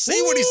 did you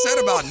see what he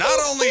said about not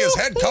only his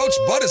head coach,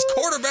 but his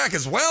quarterback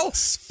as well?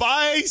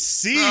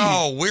 Spicy.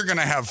 Oh, we're going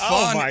to have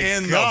fun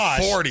in the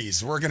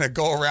 40s. We're going to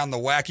go around the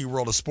wacky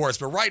world of sports.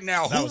 But right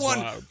now,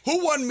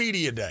 who won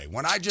Media Day?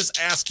 When I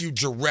just ask you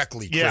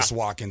directly, Chris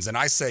Watkins, and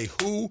I say,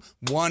 who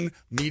won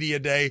Media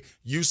Day?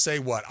 You say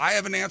what? I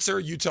have an answer.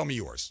 You tell me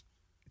yours.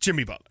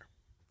 Jimmy Butler.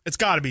 It's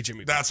got to be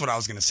Jimmy Butler. That's what I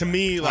was going to say. To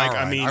me,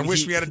 I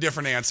wish we had a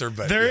different answer,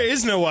 but there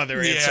is no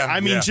other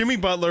answer. Jimmy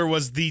Butler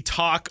was the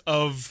talk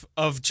of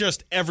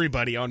just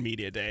everybody on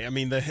Media Day. I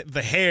mean, the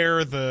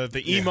hair,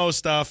 the emo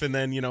stuff, and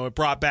then it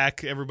brought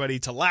back everybody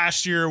to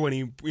last year when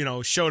he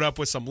showed up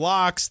with some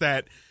locks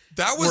that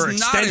was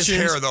not his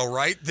hair though,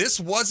 right? This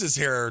was his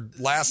hair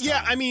last time.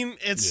 Yeah, I mean,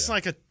 it's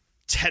like a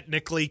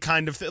technically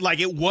kind of like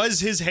it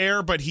was his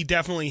hair, but he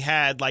definitely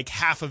had like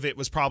half of it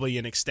was probably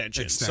an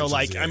extension. So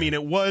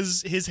it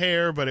was his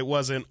hair, but it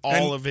wasn't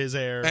all of his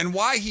hair. And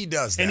why he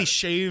does that? And he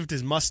shaved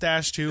his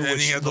mustache too, and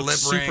which he had the lip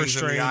rings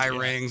and the eye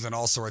rings rings and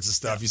all sorts of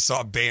stuff. You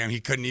saw Bam, he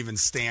couldn't even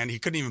stand. He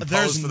couldn't even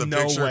pose for the picture.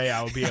 There's no way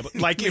I would be able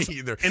like Me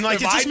either. And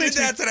like if I did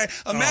that today,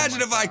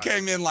 imagine if I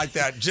came in like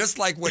that, just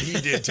like what he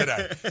did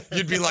today.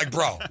 You'd be like,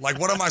 bro, like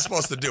what am I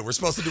supposed to do? We're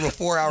supposed to do a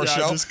 4-hour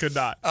show. I just could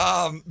not.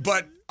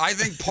 But I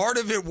think part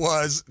of it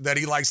was that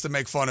he likes to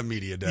make fun of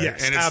Media Day.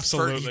 Yes, and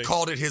absolutely. He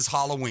called it his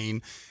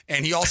Halloween.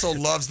 And he also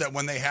loves that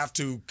when they have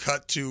to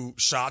cut to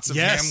shots of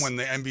him when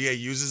the NBA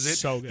uses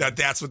it,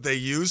 that's what they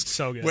use.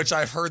 So good. Which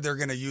I've heard they're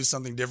going to use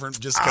something different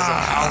just because of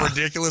how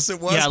ridiculous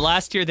it was. Yeah,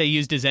 last year they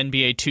used his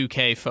NBA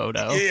 2K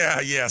photo.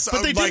 Yeah. So,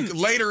 but they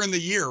later in the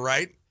year,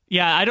 right?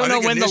 Yeah, I don't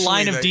know when the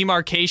line of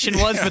demarcation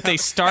was, but they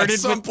started. At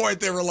some point,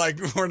 they were like,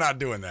 "We're not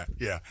doing that."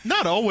 Yeah,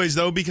 not always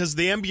though, because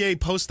the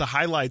NBA posts the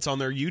highlights on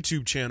their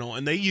YouTube channel,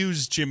 and they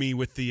use Jimmy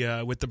with the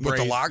braid. With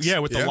the locks. Yeah,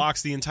 with the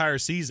locks the entire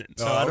season.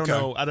 So I don't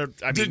know.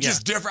 They're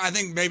just different. I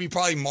think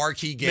probably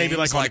marquee games, maybe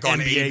like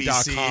on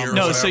NBA.com. or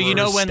no, whatever.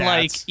 So when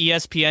like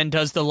ESPN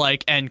does the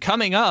and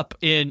coming up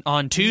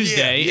on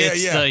Tuesday,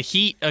 it's the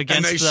Heat against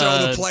and they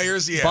show the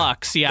players. Yeah,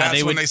 Bucks. Yeah,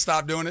 that's when they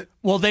stopped doing it.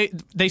 Well,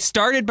 they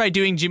started by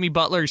doing Jimmy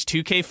Butler's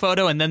 2K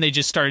photo, and then they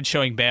just started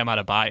showing Bam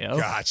Adebayo.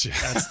 Gotcha.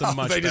 That's the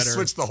much they better. Just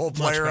switched the whole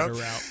player up.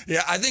 Route.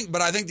 Yeah, I think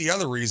the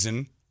other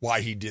reason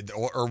why he did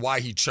or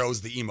why he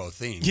chose the emo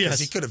theme, because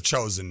he could have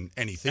chosen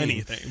anything,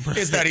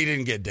 is that he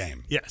didn't get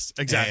Dame. Yes,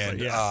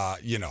 exactly.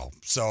 And,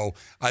 so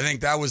I think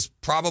that was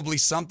probably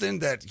something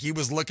that he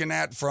was looking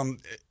at from.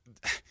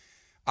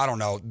 I don't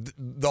know.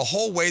 The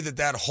whole way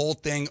that whole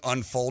thing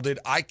unfolded,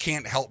 I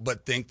can't help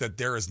but think that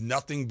there is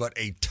nothing but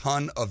a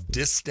ton of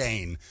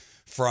disdain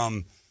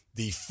from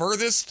the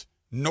furthest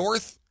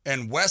north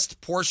and west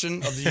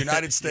portion of the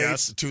United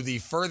States to the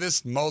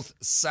furthest most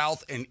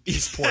south and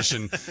east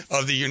portion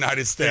of the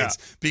United States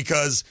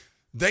because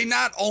they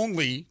not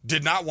only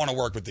did not want to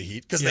work with the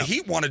Heat, because the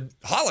Heat wanted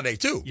Holiday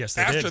too. Yes,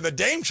 they after did. the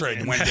Dame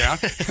trade went down.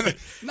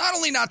 Not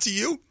only not to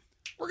you,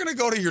 we're going to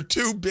go to your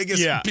two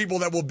biggest people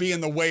that will be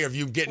in the way of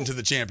you getting to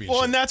the championship.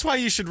 Well, and that's why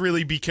you should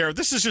really be careful.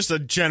 This is just a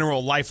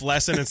general life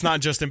lesson. It's not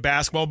just in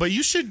basketball, but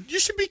you should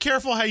be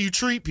careful how you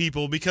treat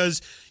people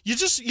because you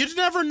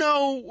never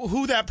know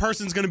who that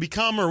person's going to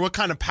become or what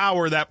kind of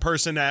power that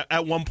person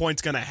at one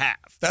point's going to have.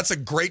 That's a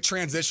great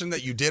transition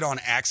that you did on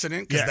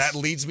accident because that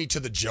leads me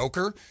to the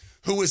Joker,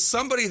 who is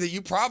somebody that you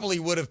probably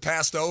would have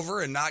passed over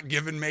and not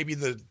given maybe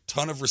the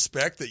ton of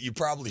respect that you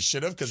probably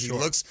should have because he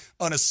looks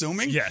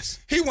unassuming. Yes.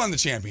 He won the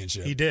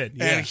championship. He did.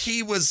 Yeah. And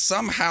he was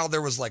somehow,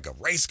 there was like a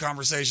race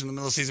conversation in the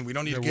middle of the season. We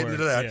don't need to get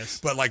into that.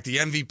 Yes. But like the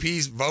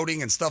MVPs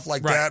voting and stuff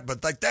like that.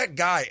 But like that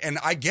guy, and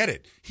I get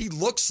it. He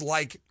looks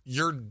like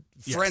your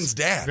friend's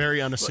dad.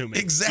 Very unassuming.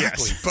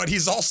 Exactly. Yes. But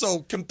he's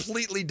also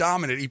completely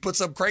dominant. He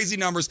puts up crazy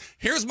numbers.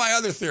 Here's my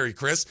other theory,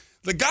 Chris.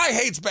 The guy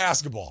hates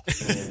basketball.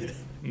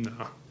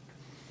 No.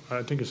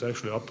 I think it's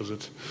actually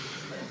opposite.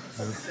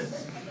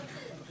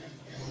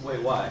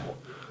 Wait, why?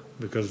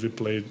 Because we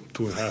played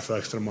 2.5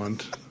 extra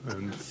months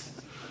and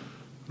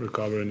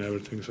recovery and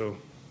everything, so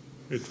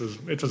it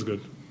was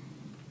good.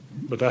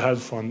 But I had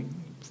fun.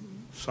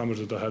 Summers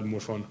that I had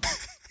more fun.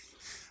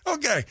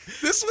 Okay,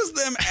 this was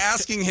them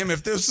asking him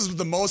if this was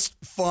the most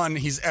fun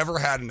he's ever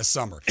had in a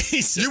summer.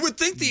 You would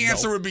think the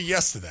answer would be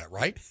yes to that,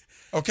 right?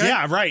 Okay.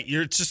 Yeah, right.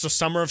 It's just a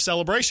summer of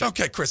celebration.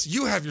 Okay, Chris,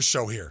 you have your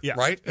show here,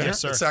 right? Yes,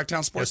 sir. At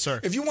Sacktown Sports. Yes, sir.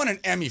 If you won an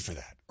Emmy for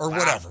that, or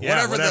whatever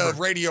the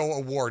radio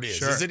award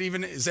is,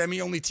 is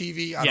Emmy only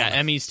TV? I don't know.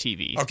 Emmy's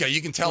TV. Okay,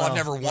 you can tell I've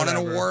never won an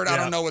award. I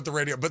don't know what the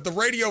radio, but the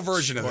radio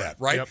version of that,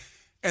 right? Yep.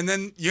 And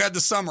then you had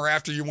the summer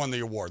after you won the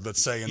award,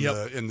 let's say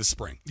in the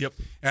spring. Yep.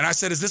 And I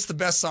said, is this the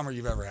best summer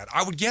you've ever had?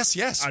 I would guess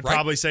yes. I'd right?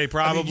 probably say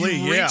probably,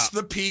 you reached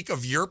the peak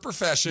of your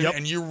profession,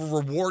 and you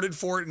were rewarded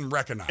for it and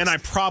recognized. And I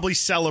probably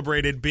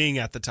celebrated being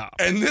at the top.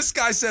 And this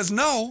guy says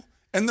no.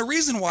 And the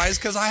reason why is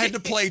because I had to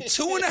play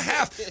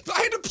 2.5.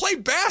 I had to play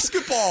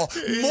basketball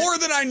more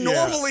than I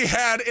normally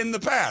had in the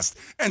past.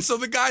 And so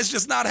the guy's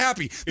just not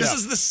happy. This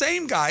is the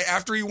same guy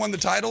after he won the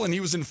title, and he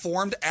was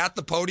informed at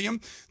the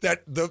podium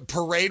that the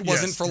parade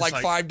wasn't for like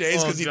 5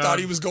 days because he thought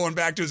he was going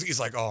back to his. He's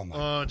like, oh my.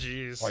 Oh,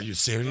 jeez. Are you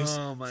serious?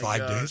 Oh, my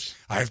 5 days?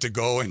 I have to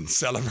go and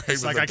celebrate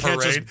with like the I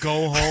parade. can't just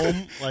go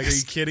home. Like, are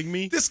you kidding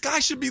me? This guy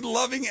should be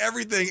loving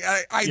everything.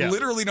 I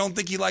literally don't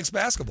think he likes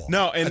basketball.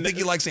 No, and I think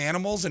he likes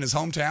animals in his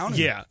hometown.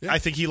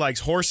 I think he likes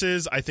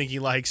horses. I think he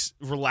likes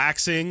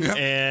relaxing,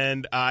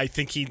 and I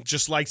think he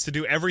just likes to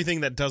do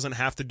everything that doesn't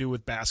have to do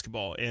with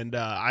basketball. And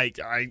I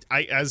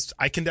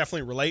can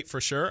definitely relate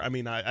for sure. I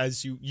mean,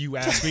 as you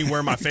asked me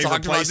where my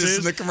favorite place is,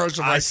 in the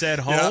commercial break. I said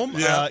home.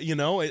 Yeah.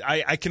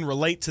 I can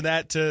relate to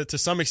that to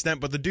some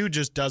extent, but the dude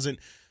just doesn't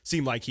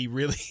seem like he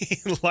really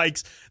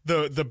likes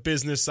the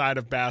business side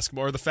of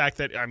basketball, or the fact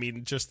that, I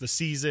mean, just the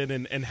season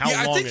and how long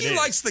it is. I think he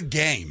likes the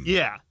game.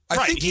 Yeah.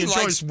 I think he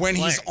likes when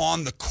playing. he's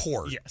on the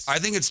court. Yes. I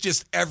think it's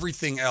just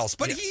everything else.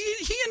 But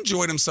he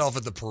enjoyed himself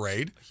at the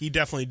parade. He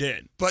definitely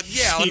did. But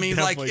yeah, I mean,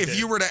 like if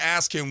you were to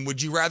ask him,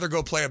 would you rather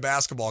go play a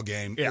basketball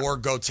game or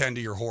go tend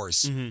to your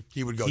horse?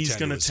 He would go. He's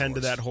going to tend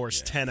to that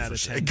horse 10 out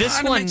of 10.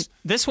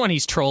 This one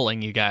he's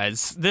trolling you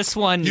guys. This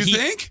one, you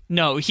think?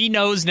 No, he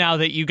knows now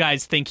that you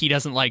guys think he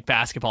doesn't like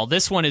basketball.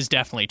 This one is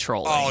definitely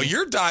trolling. Oh,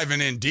 you're diving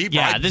in deep.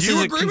 Yeah, this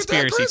is a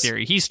conspiracy that,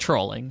 theory. He's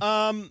trolling.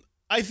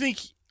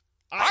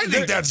 I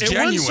think that's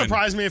genuine. It wouldn't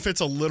surprise me if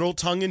it's a little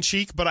tongue in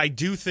cheek, but I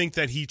do think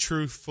that he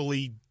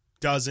truthfully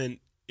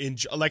doesn't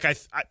enjoy. Like I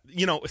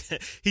don't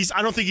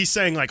think he's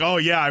saying like, oh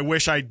yeah, I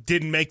wish I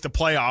didn't make the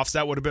playoffs.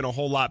 That would have been a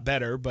whole lot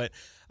better. But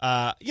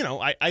I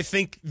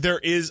think there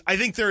is a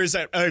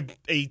 10%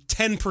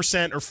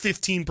 or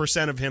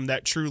 15% of him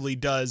that truly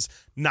does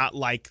not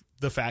like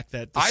the fact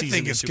that the season I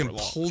think is it's super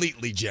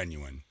completely long.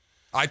 Genuine.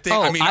 I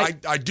think.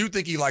 I do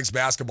think he likes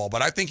basketball,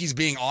 but I think he's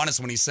being honest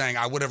when he's saying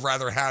I would have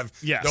rather have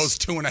those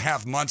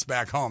 2.5 months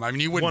back home. I mean,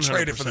 he wouldn't 100%.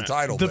 trade it for the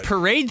title. The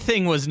parade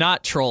thing was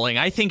not trolling.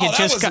 I think it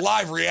just was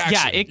live reaction.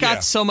 Yeah, it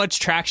got so much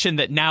traction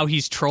that now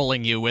he's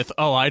trolling you with,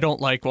 I don't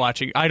like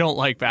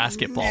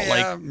basketball.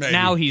 Yeah, maybe.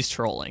 Now he's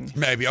trolling.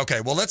 Maybe. Okay.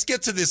 Well, let's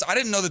get to this. I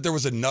didn't know that there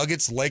was a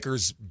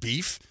Nuggets-Lakers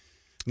beef.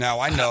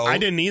 Now, I know. I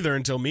didn't either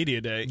until media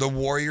day. The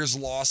Warriors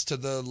lost to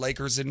the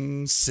Lakers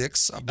in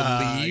 6, I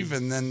believe,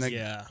 and then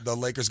the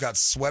Lakers got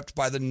swept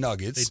by the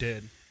Nuggets. They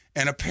did.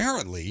 And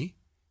apparently,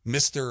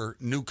 Mr.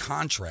 New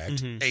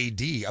Contract,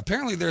 AD,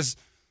 apparently there's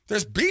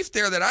beef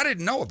there that I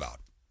didn't know about.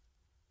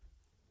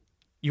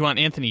 You want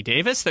Anthony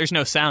Davis? There's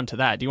no sound to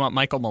that. Do you want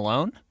Michael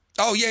Malone?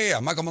 Oh, yeah,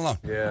 Michael Malone.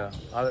 Yeah.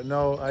 I don't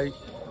know.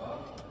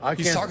 I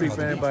can't speak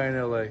for anybody in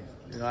L.A.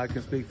 You know, I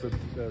can speak for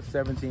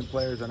 17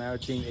 players on our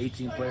team,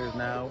 18 players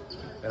now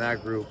in our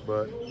group.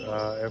 But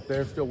if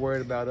they're still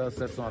worried about us,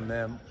 that's on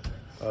them.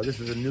 This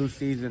is a new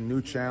season,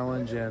 new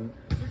challenge, and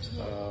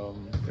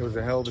it was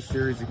a hell of a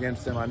series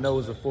against them. I know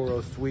it was a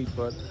 4-0 sweep,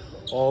 but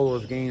all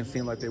those games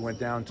seemed like they went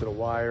down to the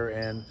wire.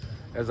 And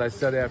as I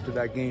said after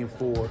that game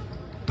 4,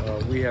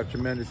 we have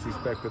tremendous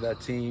respect for that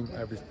team. I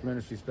have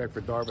tremendous respect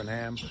for Darvin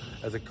Ham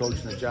as a coach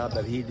and the job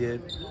that he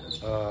did.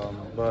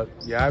 But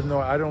yeah,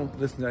 I don't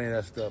listen to any of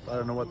that stuff. I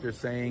don't know what they're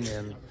saying,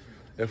 and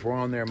if we're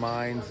on their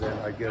minds, then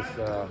I guess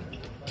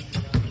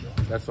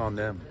that's on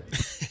them.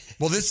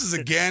 Well, this is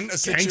again a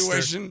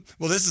situation.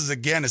 Well, this is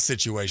again a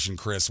situation,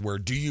 Chris, where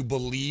do you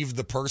believe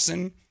the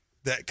person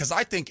that? Because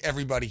I think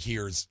everybody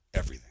hears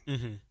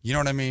everything. You know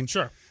what I mean?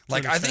 Sure.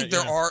 Like I think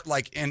there are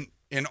like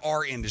in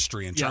our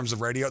industry, in terms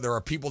of radio, there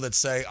are people that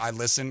say, I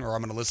listen, or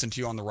I'm going to listen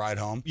to you on the ride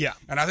home. Yeah.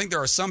 And I think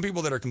there are some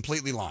people that are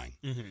completely lying.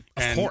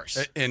 Of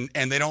course. And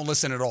they don't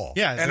listen at all.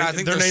 Yeah. And I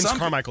think their name's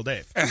Carmichael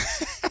Dave.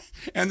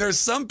 And there's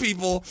some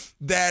people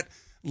that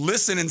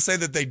listen and say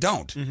that they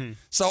don't.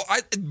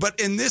 But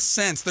in this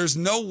sense, there's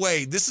no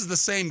way. This is the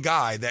same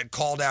guy that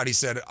called out. He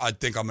said, I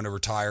think I'm going to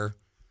retire.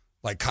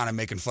 Like kind of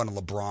making fun of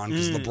LeBron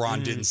because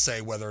LeBron didn't say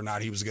whether or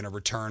not he was going to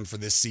return for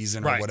this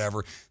season or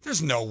whatever.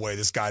 There's no way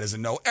this guy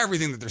doesn't know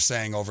everything that they're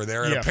saying over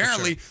there. And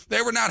apparently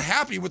they were not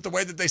happy with the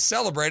way that they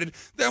celebrated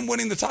them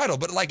winning the title.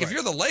 But like if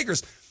you're the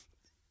Lakers,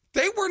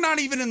 they were not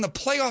even in the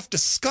playoff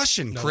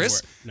discussion,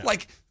 Chris. No.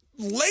 Like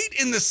late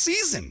in the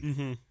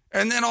season.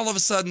 And then all of a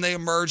sudden they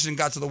emerged and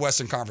got to the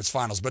Western Conference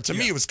Finals. But to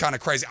me, it was kind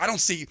of crazy. I don't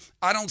see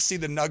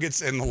the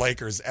Nuggets and the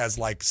Lakers as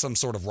like some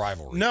sort of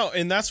rivalry. No,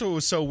 and that's what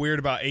was so weird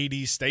about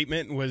AD's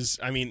statement was,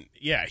 I mean,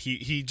 yeah,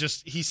 he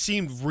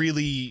seemed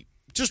really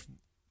just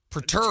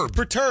perturbed.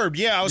 Perturbed,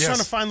 yeah. I was trying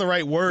to find the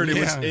right word. It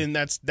was, and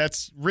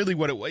that's really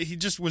what it was. He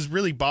just was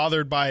really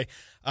bothered by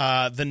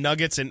the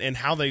Nuggets and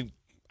how they.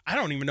 I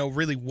don't even know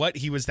really what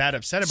he was that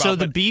upset about. So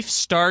the beef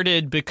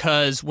started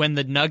because when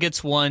the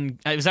Nuggets won,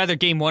 it was either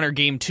game 1 or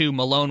game 2,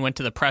 Malone went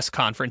to the press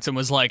conference and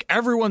was like,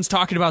 everyone's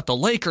talking about the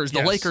Lakers,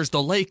 the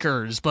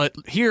Lakers, but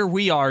here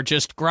we are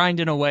just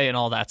grinding away and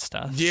all that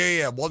stuff.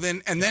 Yeah. Well,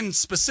 then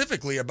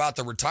specifically about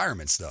the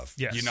retirement stuff.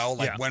 Yes.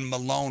 When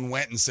Malone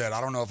went and said, I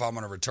don't know if I'm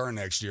going to return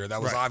next year.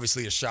 That was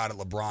obviously a shot at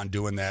LeBron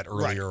doing that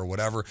earlier or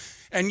whatever.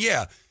 And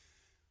yeah,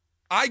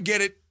 I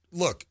get it.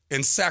 Look,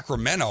 in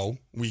Sacramento,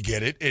 we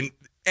get it. And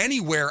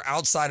anywhere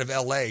outside of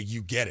L.A.,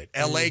 you get it.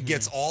 L.A.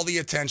 gets all the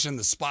attention,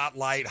 the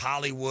spotlight,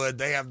 Hollywood.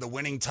 They have the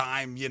winning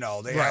time.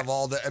 They have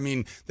all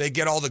they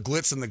get all the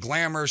glitz and the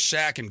glamour,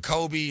 Shaq and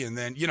Kobe. And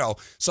then,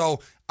 so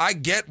I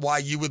get why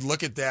you would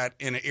look at that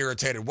in an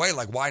irritated way.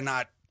 Like, why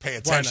not pay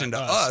attention to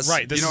us?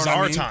 Right. This is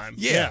our time.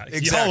 Yeah,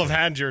 exactly. Y'all have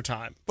had your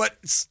time. But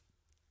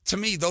to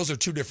me, those are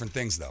two different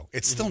things, though.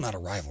 It's still not a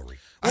rivalry.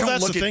 Well, I don't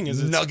that's look the thing, at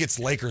is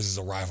Nuggets-Lakers as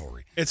a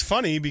rivalry. It's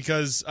funny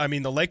because,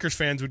 the Lakers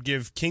fans would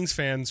give Kings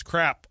fans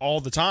crap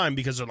all the time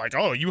because they're like,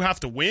 oh, you have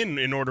to win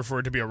in order for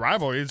it to be a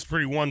rivalry. It's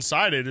pretty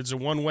one-sided. It's a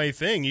one-way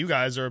thing. You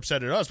guys are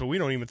upset at us, but we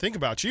don't even think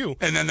about you.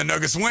 And then the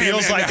Nuggets win.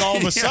 Feels like all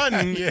of a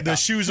sudden the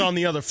shoe's on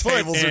the other foot.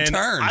 Tables are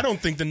turned. I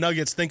don't think the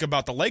Nuggets think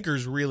about the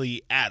Lakers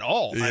really at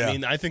all. Yeah.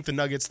 I think the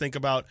Nuggets think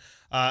about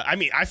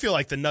I feel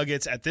like the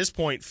Nuggets at this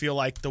point feel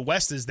like the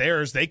West is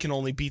theirs. They can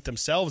only beat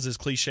themselves, as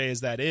cliche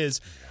as that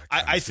is.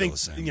 I think,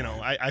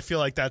 I feel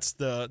like that's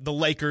the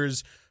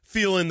Lakers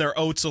feeling their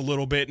oats a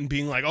little bit and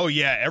being like, oh,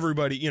 yeah,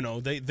 everybody,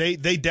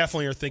 they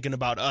definitely are thinking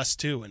about us,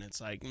 too. And it's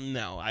like,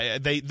 no,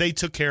 they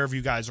took care of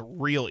you guys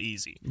real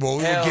easy. Well,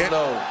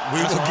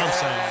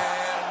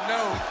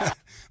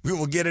 we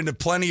will get into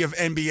plenty of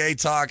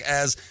NBA talk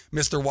as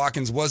Mr.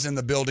 Watkins was in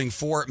the building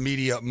for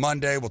Media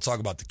Monday. We'll talk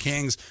about the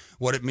Kings,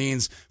 what it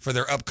means for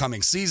their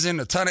upcoming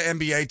season, a ton of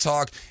NBA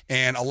talk,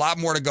 and a lot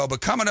more to go.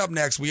 But coming up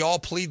next, we all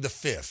plead the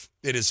fifth.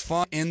 It is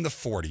fun in the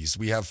 40s.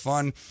 We have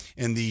fun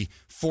in the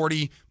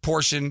 40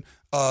 portion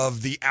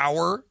of the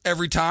hour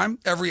every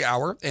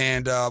hour.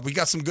 And we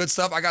got some good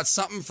stuff. I got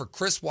something for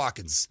Chris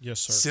Watkins'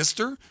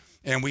 sister.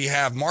 And we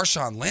have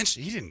Marshawn Lynch.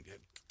 He didn't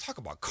talk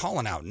about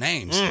calling out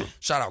names.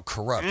 Shout out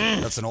Corrupt.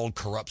 That's an old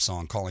Corrupt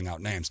song, calling out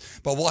names.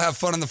 But we'll have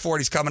fun in the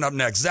 40s coming up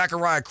next.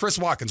 Zakariah, Chris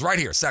Watkins, right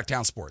here,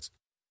 Sacktown Sports.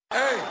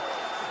 Hey,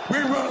 we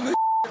running this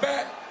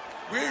back.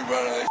 We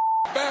running this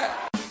back.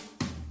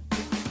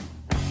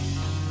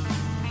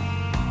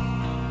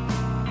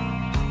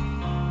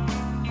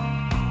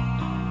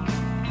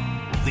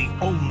 The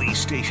only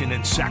station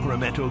in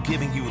Sacramento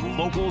giving you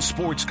local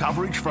sports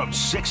coverage from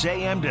 6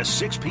 a.m. to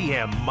 6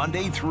 p.m.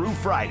 Monday through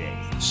Friday.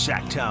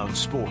 Sacktown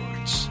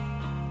Sports.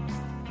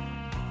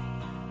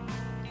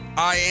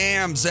 I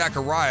am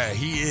Zakariah.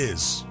 He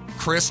is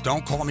Chris.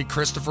 Don't call me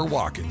Christopher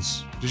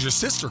Watkins. Does your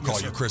sister call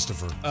you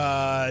Christopher?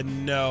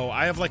 No.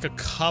 I have like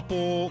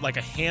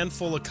a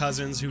handful of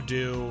cousins who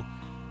do,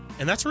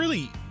 and that's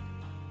really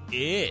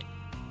it.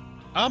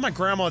 My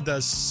grandma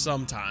does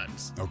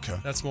sometimes. Okay.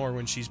 That's more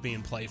when she's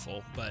being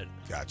playful. But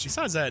gotcha.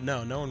 Besides that,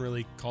 no one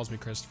really calls me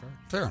Christopher.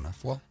 Fair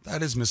enough. Well,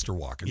 that is Mr.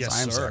 Watkins. Yes,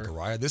 I am sir.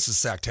 Zakariah. This is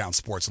Sacktown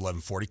Sports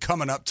 1140.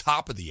 Coming up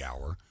top of the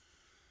hour,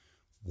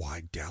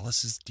 why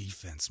Dallas's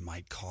defense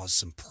might cause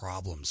some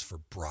problems for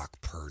Brock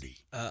Purdy.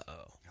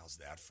 Uh-oh. How's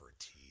that for a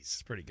tease?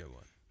 It's a pretty good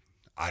one.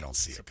 I don't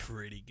see it. It's a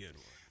pretty good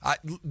one.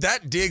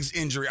 That Diggs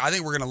injury, I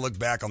think we're going to look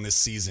back on this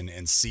season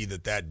and see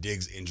that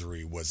Diggs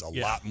injury was a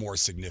lot more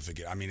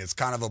significant. I mean, it's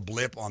kind of a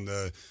blip on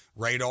the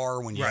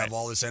radar when you have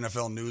all this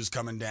NFL news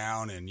coming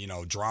down and,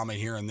 drama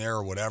here and there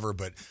or whatever.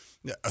 But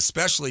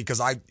especially because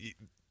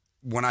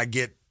when I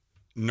get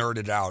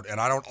nerded out,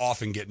 and I don't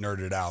often get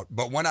nerded out,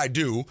 but when I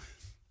do,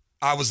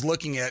 I was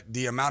looking at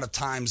the amount of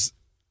times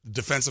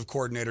defensive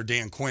coordinator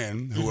Dan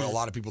Quinn, who a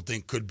lot of people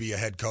think could be a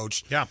head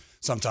coach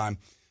sometime,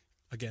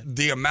 again,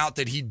 the amount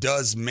that he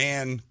does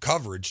man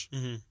coverage,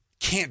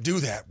 can't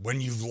do that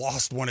when you've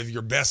lost one of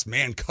your best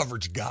man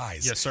coverage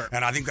guys. Yes, sir.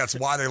 And I think that's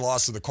why they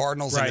lost to the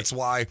Cardinals, and it's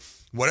why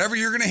whatever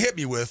you're going to hit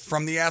me with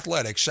from The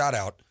Athletic, shout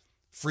out,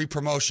 free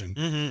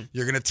promotion,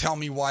 you're going to tell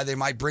me why they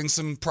might bring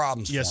some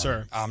problems for Yes,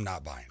 them. sir. I'm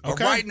not buying it.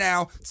 Okay. But right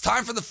now, it's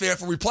time for the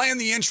fifth. Are we playing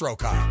the intro,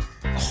 Kyle?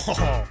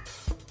 Oh.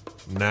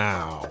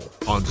 Now,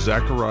 on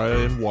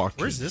Zakariah and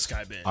Watkins, Where's this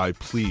guy been? I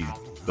plead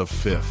the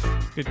fifth.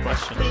 Good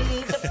question.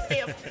 Plead the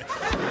fifth.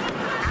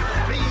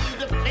 Plead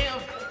the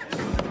fifth.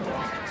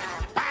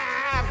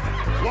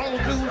 5,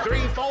 1, 2, 3,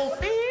 4,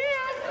 5.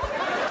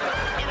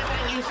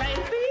 Anything you say,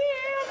 5.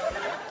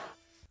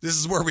 This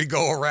is where we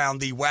go around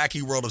the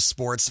wacky world of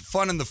sports,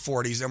 fun in the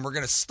 40s, and we're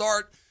going to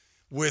start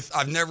with,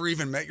 I've never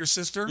even met your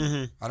sister.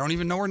 I don't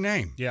even know her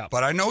name. Yeah.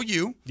 But I know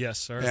you. Yes,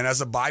 sir. And as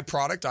a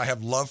byproduct, I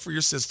have love for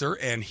your sister,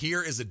 and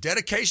here is a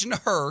dedication to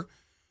her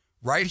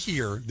right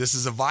here. This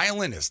is a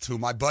violinist who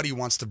my buddy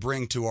wants to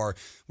bring to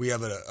we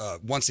have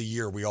once a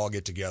year we all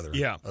get together,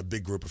 a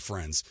big group of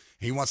friends.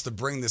 He wants to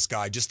bring this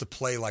guy just to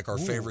play like our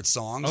favorite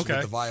songs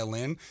with the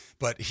violin.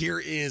 But here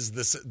is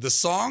the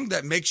song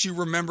that makes you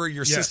remember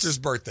your sister's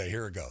birthday.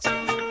 Here it goes.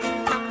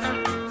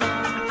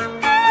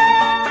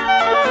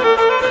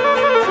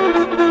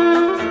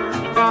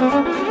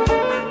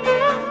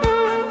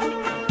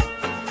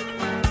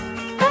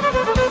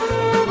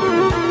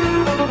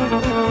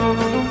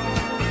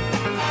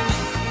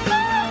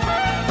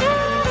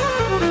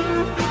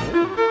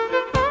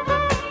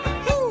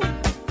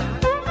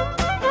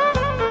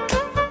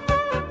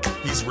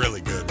 He's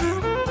really good, man.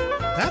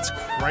 That's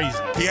crazy.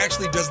 He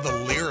actually does the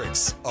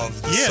lyrics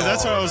of the song. Yeah,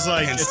 that's what I was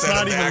like. It's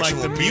not even like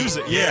the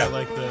music. Yeah,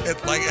 like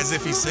like as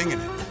if he's singing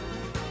it.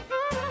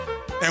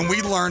 And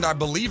we learned, I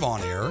believe,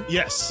 on air,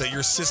 yes, that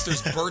your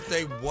sister's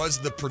birthday was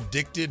the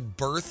predicted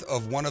birth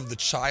of one of the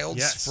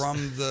childs from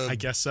the. I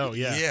guess so.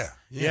 Yeah.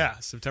 Yeah.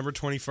 September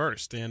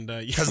 21st, and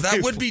because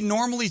that would be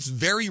normally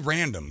very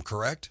random,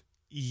 correct?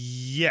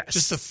 Yes.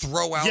 Just to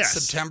throw out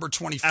September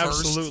 21st.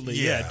 Absolutely.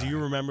 Yeah. Do you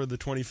remember the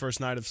 21st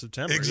night of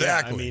September?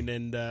 Exactly.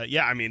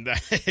 Yeah, I mean,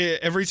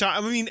 every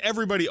time. I mean,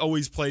 everybody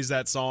always plays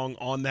that song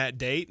on that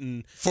date,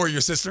 and for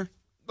your sister.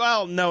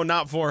 Well, no,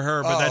 not for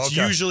her, but that's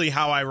usually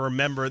how I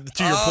remember.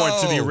 To your point,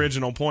 to the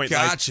original point.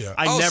 Gotcha.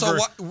 Like, so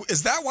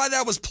is that why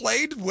that was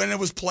played when it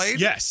was played?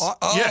 Yes.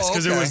 Yes,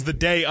 because it was the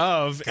day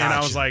of, and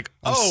I was like,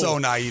 I'm so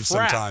naive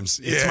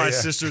sometimes. It's my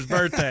sister's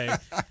birthday.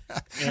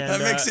 And,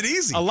 that makes it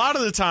easy. A lot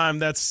of the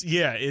time,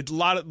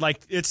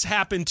 it's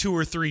happened 2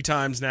 or 3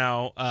 times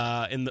now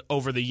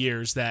over the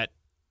years that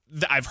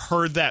I've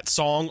heard that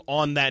song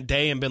on that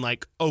day and been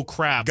like, "Oh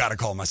crap!" Got to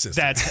call my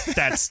sister.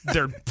 That's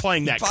they're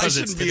playing that because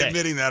it's today. Shouldn't be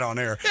admitting that on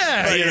air.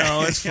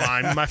 Yeah, it's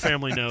fine. My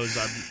family knows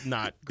I'm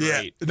not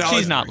great. Yeah. No,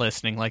 she's not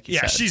listening, like you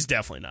said. Yeah, she's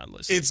definitely not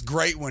listening. It's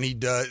great when he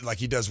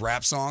does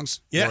rap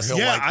songs. Yes,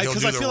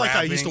 because I feel like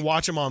I used to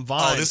watch him on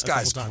Vine. Oh, this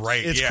guy's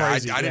great. It's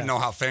crazy. I didn't know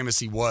how famous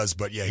he was,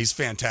 but yeah, he's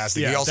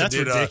fantastic. Yeah, he also that's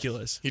did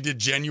ridiculous. He did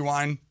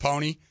Genuine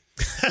Pony.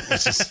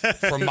 Which is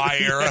from my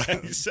era,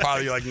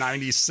 probably like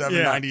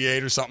 97,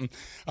 98 or something.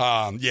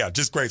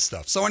 Just great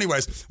stuff. So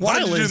anyways,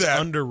 wanted to do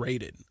that.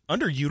 Underrated,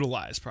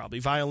 underutilized probably.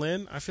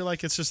 Violin, I feel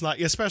like it's just not,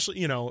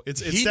 especially,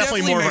 it's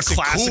definitely more of a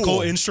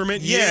classical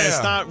instrument. Yeah,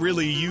 it's not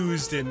really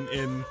used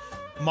in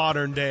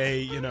modern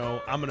day,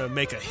 I'm gonna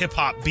make a hip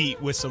hop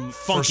beat with some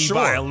funky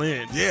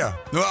violin. Yeah.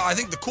 No, I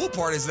think the cool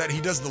part is that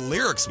he does the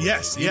lyrics with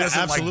it. He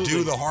doesn't like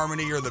do the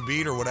harmony or the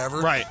beat or whatever.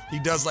 Right. He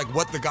does like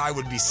what the guy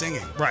would be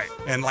singing. Right.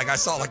 And like I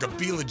saw like a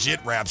Be Legit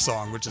rap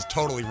song, which is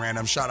totally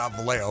random. Shout out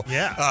Vallejo.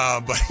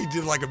 Yeah. But he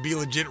did like a Be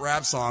Legit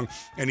rap song,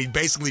 and he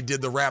basically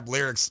did the rap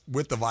lyrics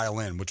with the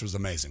violin, which was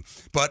amazing.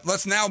 But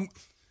let's now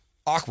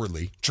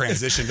awkwardly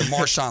transition to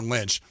Marshawn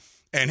Lynch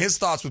and his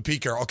thoughts with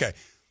Pete Carroll. Okay.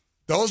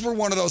 Those were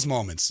one of those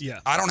moments.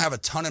 Yeah. I don't have a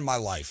ton in my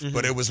life,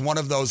 but it was one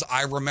of those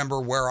I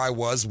remember where I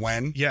was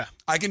when. Yeah.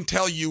 I can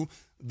tell you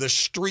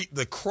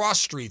the cross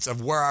streets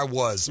of where I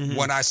was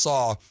when I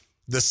saw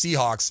the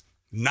Seahawks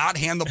not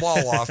hand the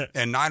ball off,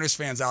 and Niners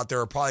fans out there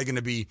are probably going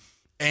to be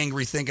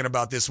angry thinking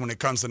about this when it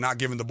comes to not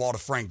giving the ball to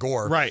Frank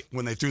Gore. Right.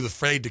 When they threw the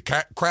fade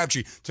to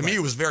Crabtree. To me,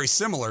 it was very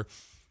similar.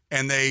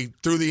 And they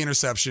threw the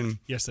interception.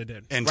 Yes, they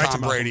did. And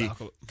Tom Brady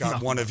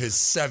got one of his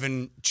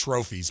 7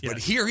 trophies. But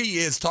here he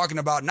is talking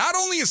about not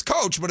only his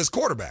coach, but his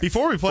quarterback.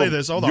 Before we play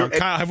this, hold on.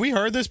 Kyle, have we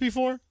heard this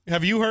before?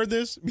 Have you heard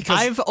this? Because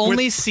I've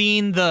only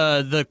seen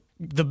the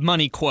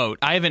money quote.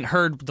 I haven't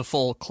heard the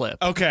full clip.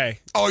 Okay.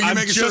 Oh, you're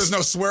making sure there's no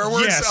swear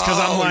words? Yes, because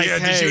I'm like,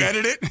 hey. Did you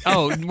edit it?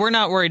 Oh, we're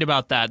not worried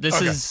about that.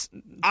 This is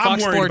I'm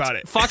Fox worried Sports, about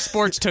it. Fox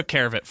Sports took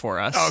care of it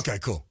for us. Okay,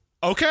 cool.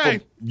 Okay.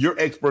 From your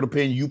expert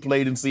opinion, you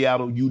played in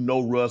Seattle. You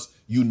know Russ.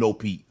 You know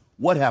Pete.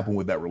 What happened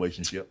with that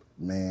relationship?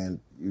 Man,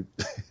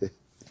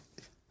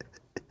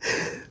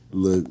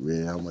 look,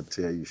 man, I'm gonna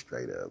tell you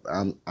straight up.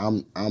 I'm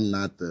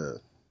not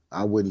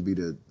I wouldn't be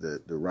the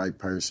right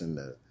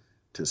person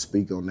to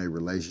speak on their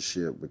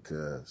relationship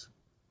because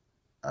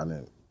I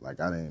didn't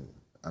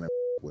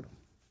with them.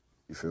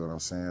 You feel what I'm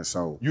saying?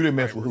 So you didn't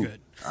mess with who?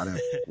 I didn't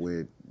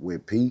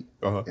with Pete,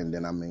 and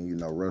then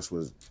Russ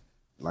was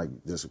like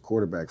just a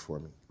quarterback for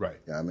me. Right.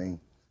 You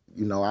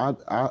know what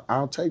I mean?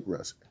 I'll take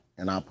Russ.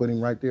 And I'll put him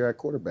right there at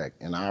quarterback,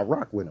 and I'll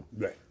rock with him.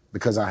 Right.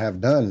 Because I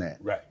have done that.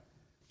 Right.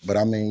 But,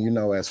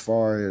 as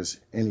far as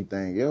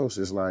anything else,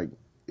 it's like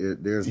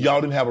there's Y'all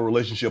didn't have a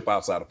relationship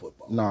outside of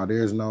football? No,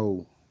 there's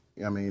no,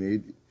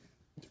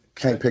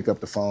 can't pick up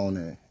the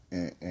phone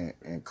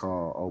and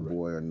call old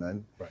boy or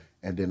nothing. Right.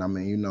 And then,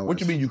 What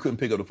you mean you couldn't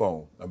pick up the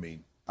phone?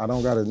 I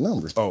don't got his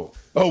number.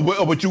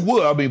 But you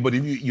would. But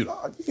if you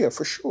yeah,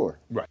 for sure.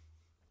 Right.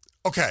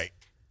 Okay.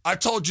 I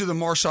told you the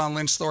Marshawn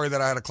Lynch story that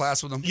I had a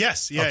class with him.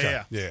 Yes,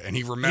 yeah. And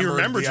he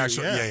remembered the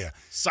actual,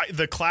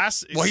 the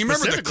class. Well, he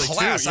remembered the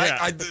class. Too,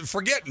 I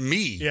forget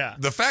me. Yeah.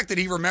 The fact that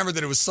he remembered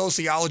that it was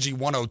Sociology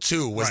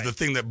 102 was the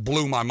thing that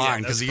blew my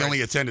mind because he only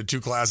attended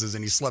 2 classes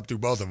and he slept through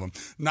both of them.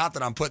 Not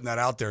that I'm putting that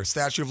out there.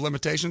 Statute of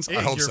limitations?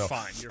 I hope so.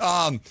 You're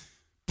fine.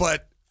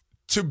 But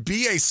to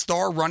be a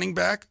star running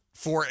back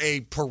for a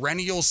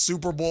perennial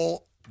Super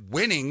Bowl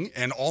winning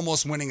and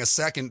almost winning a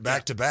second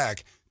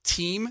back-to-back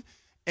team,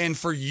 and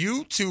for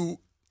you to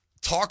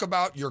talk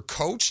about your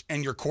coach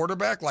and your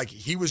quarterback like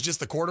he was just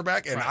the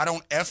quarterback and I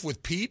don't F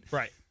with Pete.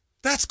 Right.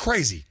 That's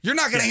crazy. You're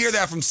not going to hear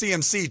that from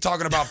CMC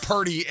talking about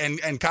Purdy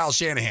and Kyle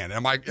Shanahan.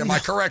 Am I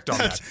correct on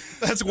that?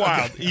 That's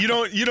wild. You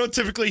don't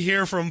typically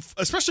hear from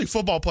especially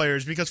football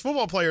players because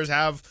football players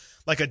have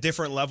like a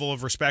different level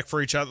of respect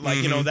for each other. Like,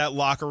 you know, that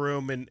locker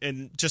room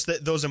and just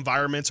those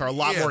environments are a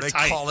lot more tight.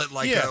 They call it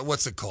like,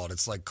 what's it called?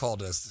 It's like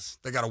called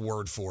they got a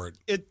word for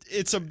it.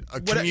 It's a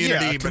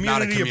community, but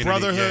not a community. A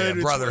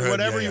brotherhood, brotherhood,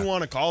 whatever you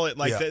want to call it.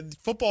 Like the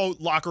football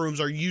locker rooms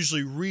are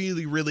usually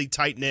really, really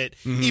tight knit.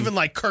 Even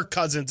like Kirk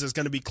Cousins is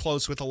going to be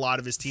close with a lot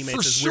of his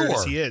teammates, weird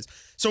as he is.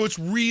 So it's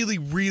really,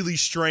 really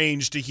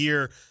strange to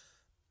hear.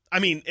 I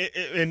mean,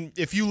 and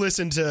if you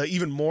listen to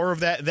even more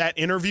of that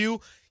interview,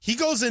 he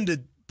goes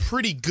into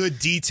pretty good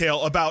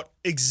detail about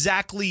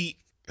exactly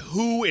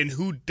who and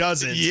who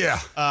doesn't.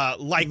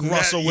 Like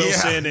Russell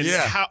Wilson and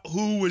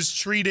who was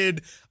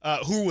treated,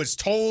 who was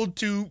told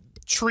to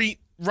treat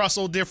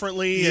Russell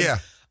differently.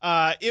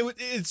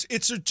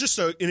 It's just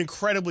an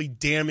incredibly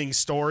damning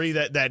story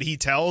that he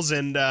tells,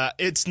 and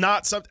it's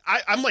not something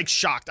I'm like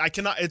shocked.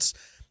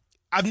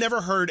 I've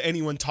never heard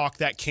anyone talk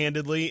that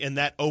candidly and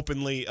that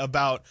openly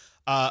about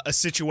a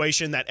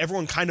situation that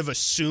everyone kind of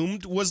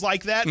assumed was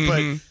like that,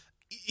 but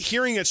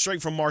hearing it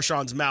straight from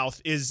Marshawn's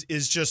mouth is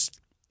just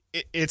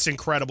it's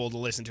incredible to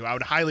listen to. I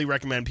would highly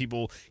recommend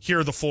people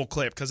hear the full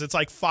clip because it's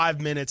like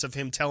 5 minutes of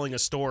him telling a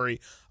story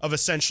of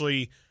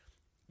essentially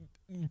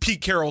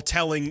Pete Carroll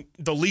telling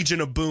the Legion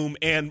of Boom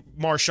and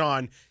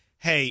Marshawn,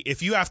 hey,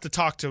 if you have to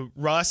talk to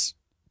Russ,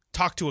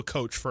 talk to a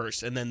coach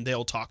first, and then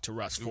they'll talk to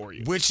Russ for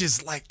you. Which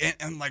is like,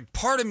 and like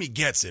part of me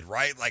gets it,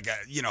 right? Like,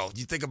 you know,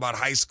 you think about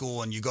high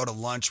school and you go to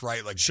lunch,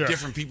 right? Like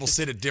different people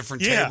sit at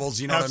different tables,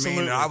 you know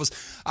absolutely. what I mean? And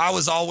I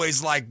was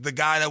always like the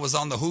guy that was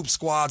on the hoop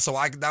squad, so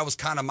that was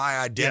kind of my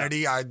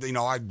identity. I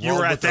you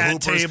were at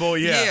that table,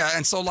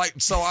 and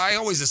so I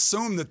always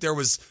assumed that there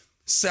was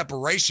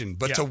separation,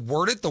 but to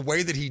word it the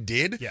way that he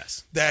did,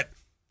 that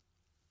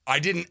I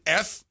didn't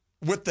F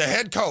with the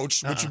head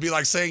coach, which would be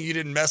like saying you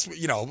didn't mess with,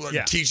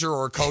 a teacher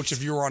or a coach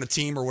if you were on a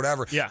team or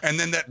whatever. Yeah. And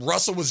then that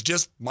Russell was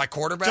just my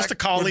quarterback. Just a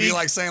colleague. Would be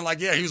like saying like,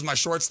 he was my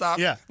shortstop.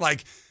 Yeah.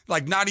 Like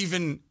not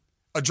even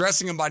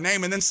addressing him by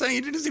name and then saying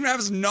he didn't even have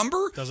his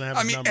number. Doesn't have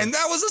his number. And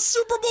that was a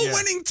Super Bowl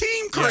winning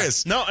team,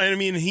 Chris. Yeah. No, I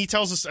mean, he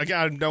tells us, again,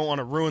 I don't want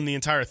to ruin the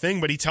entire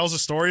thing, but he tells a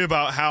story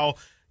about how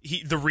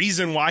the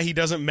reason why he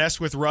doesn't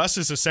mess with Russ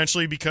is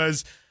essentially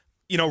because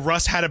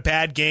Russ had a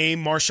bad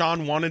game.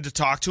 Marshawn wanted to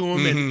talk to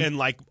him and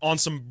like on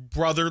some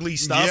brotherly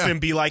stuff and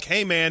be like,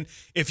 hey, man,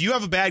 if you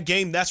have a bad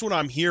game, that's what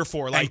I'm here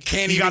for. Like, and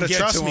can't you even gotta get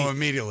trust to me. him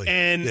immediately.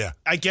 And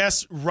I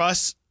guess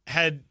Russ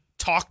had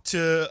talked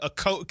to a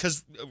coach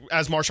because,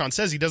 as Marshawn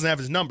says, he doesn't have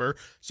his number.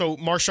 So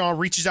Marshawn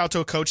reaches out to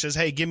a coach, says,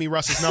 hey, give me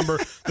Russ's number.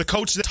 The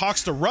coach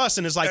talks to Russ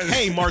and is like,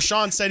 hey,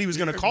 Marshawn said he was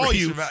going to call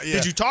you.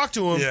 Did you talk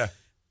to him? Yeah.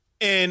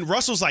 And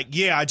Russell's like,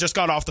 yeah, I just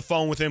got off the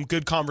phone with him.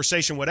 Good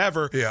conversation,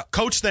 whatever. Yeah.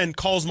 Coach then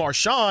calls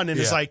Marshawn and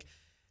is like,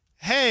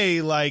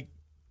 hey, like,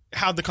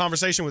 how'd the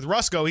conversation with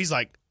Russ go? He's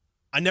like,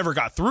 I never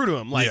got through to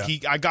him.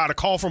 Like, I got a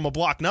call from a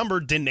blocked number,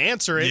 didn't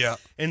answer it. Yeah.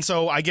 And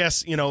so I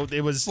guess,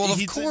 it was, well,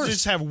 he of course.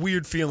 just have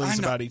weird feelings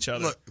about each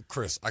other. Look,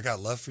 Chris, I got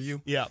love for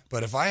you. Yeah.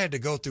 But if I had to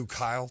go through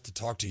Kyle to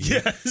talk to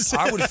you,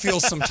 I would feel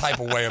some type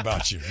of way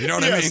about you. You know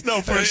what I mean? No,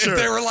 for sure. If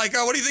they were like,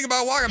 oh, what do you think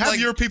about Walker? I'm have like,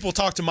 your people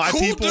talk to my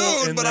cool people.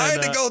 Dude, but I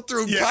had to go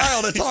through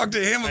Kyle to talk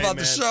to him about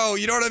the show.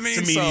 You know what I mean?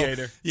 It's a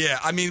mediator.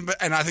 So,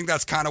 and I think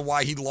that's kind of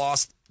why he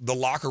lost the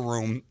locker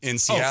room in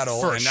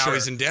Seattle, and now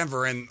he's in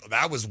Denver, and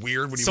that was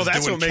weird when he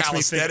was doing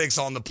calisthenics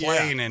on the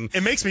plane. And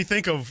it makes me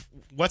think of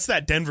what's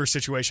that Denver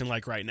situation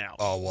like right now?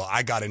 Oh, well,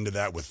 I got into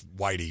that with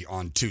Whitey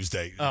on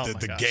Tuesday.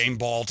 The game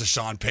ball to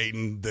Sean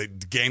Payton, the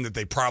game that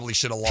they probably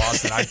should have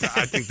lost, and I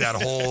think that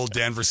whole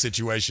Denver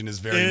situation is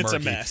very murky. It's a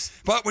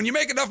mess. But when you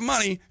make enough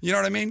money, you know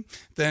what I mean,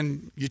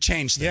 then you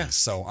change things. Yeah.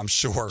 So I'm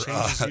sure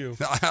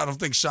I don't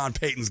think Sean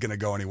Payton's going to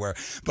go anywhere.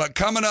 But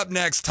coming up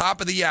next, top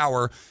of the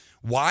hour,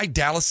 why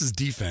Dallas's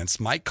defense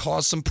might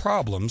cause some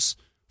problems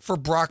for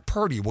Brock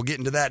Purdy. We'll get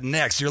into that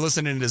next. You're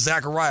listening to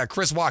Zakariah,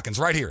 Chris Watkins,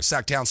 right here,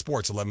 Sacktown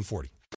Sports 1140.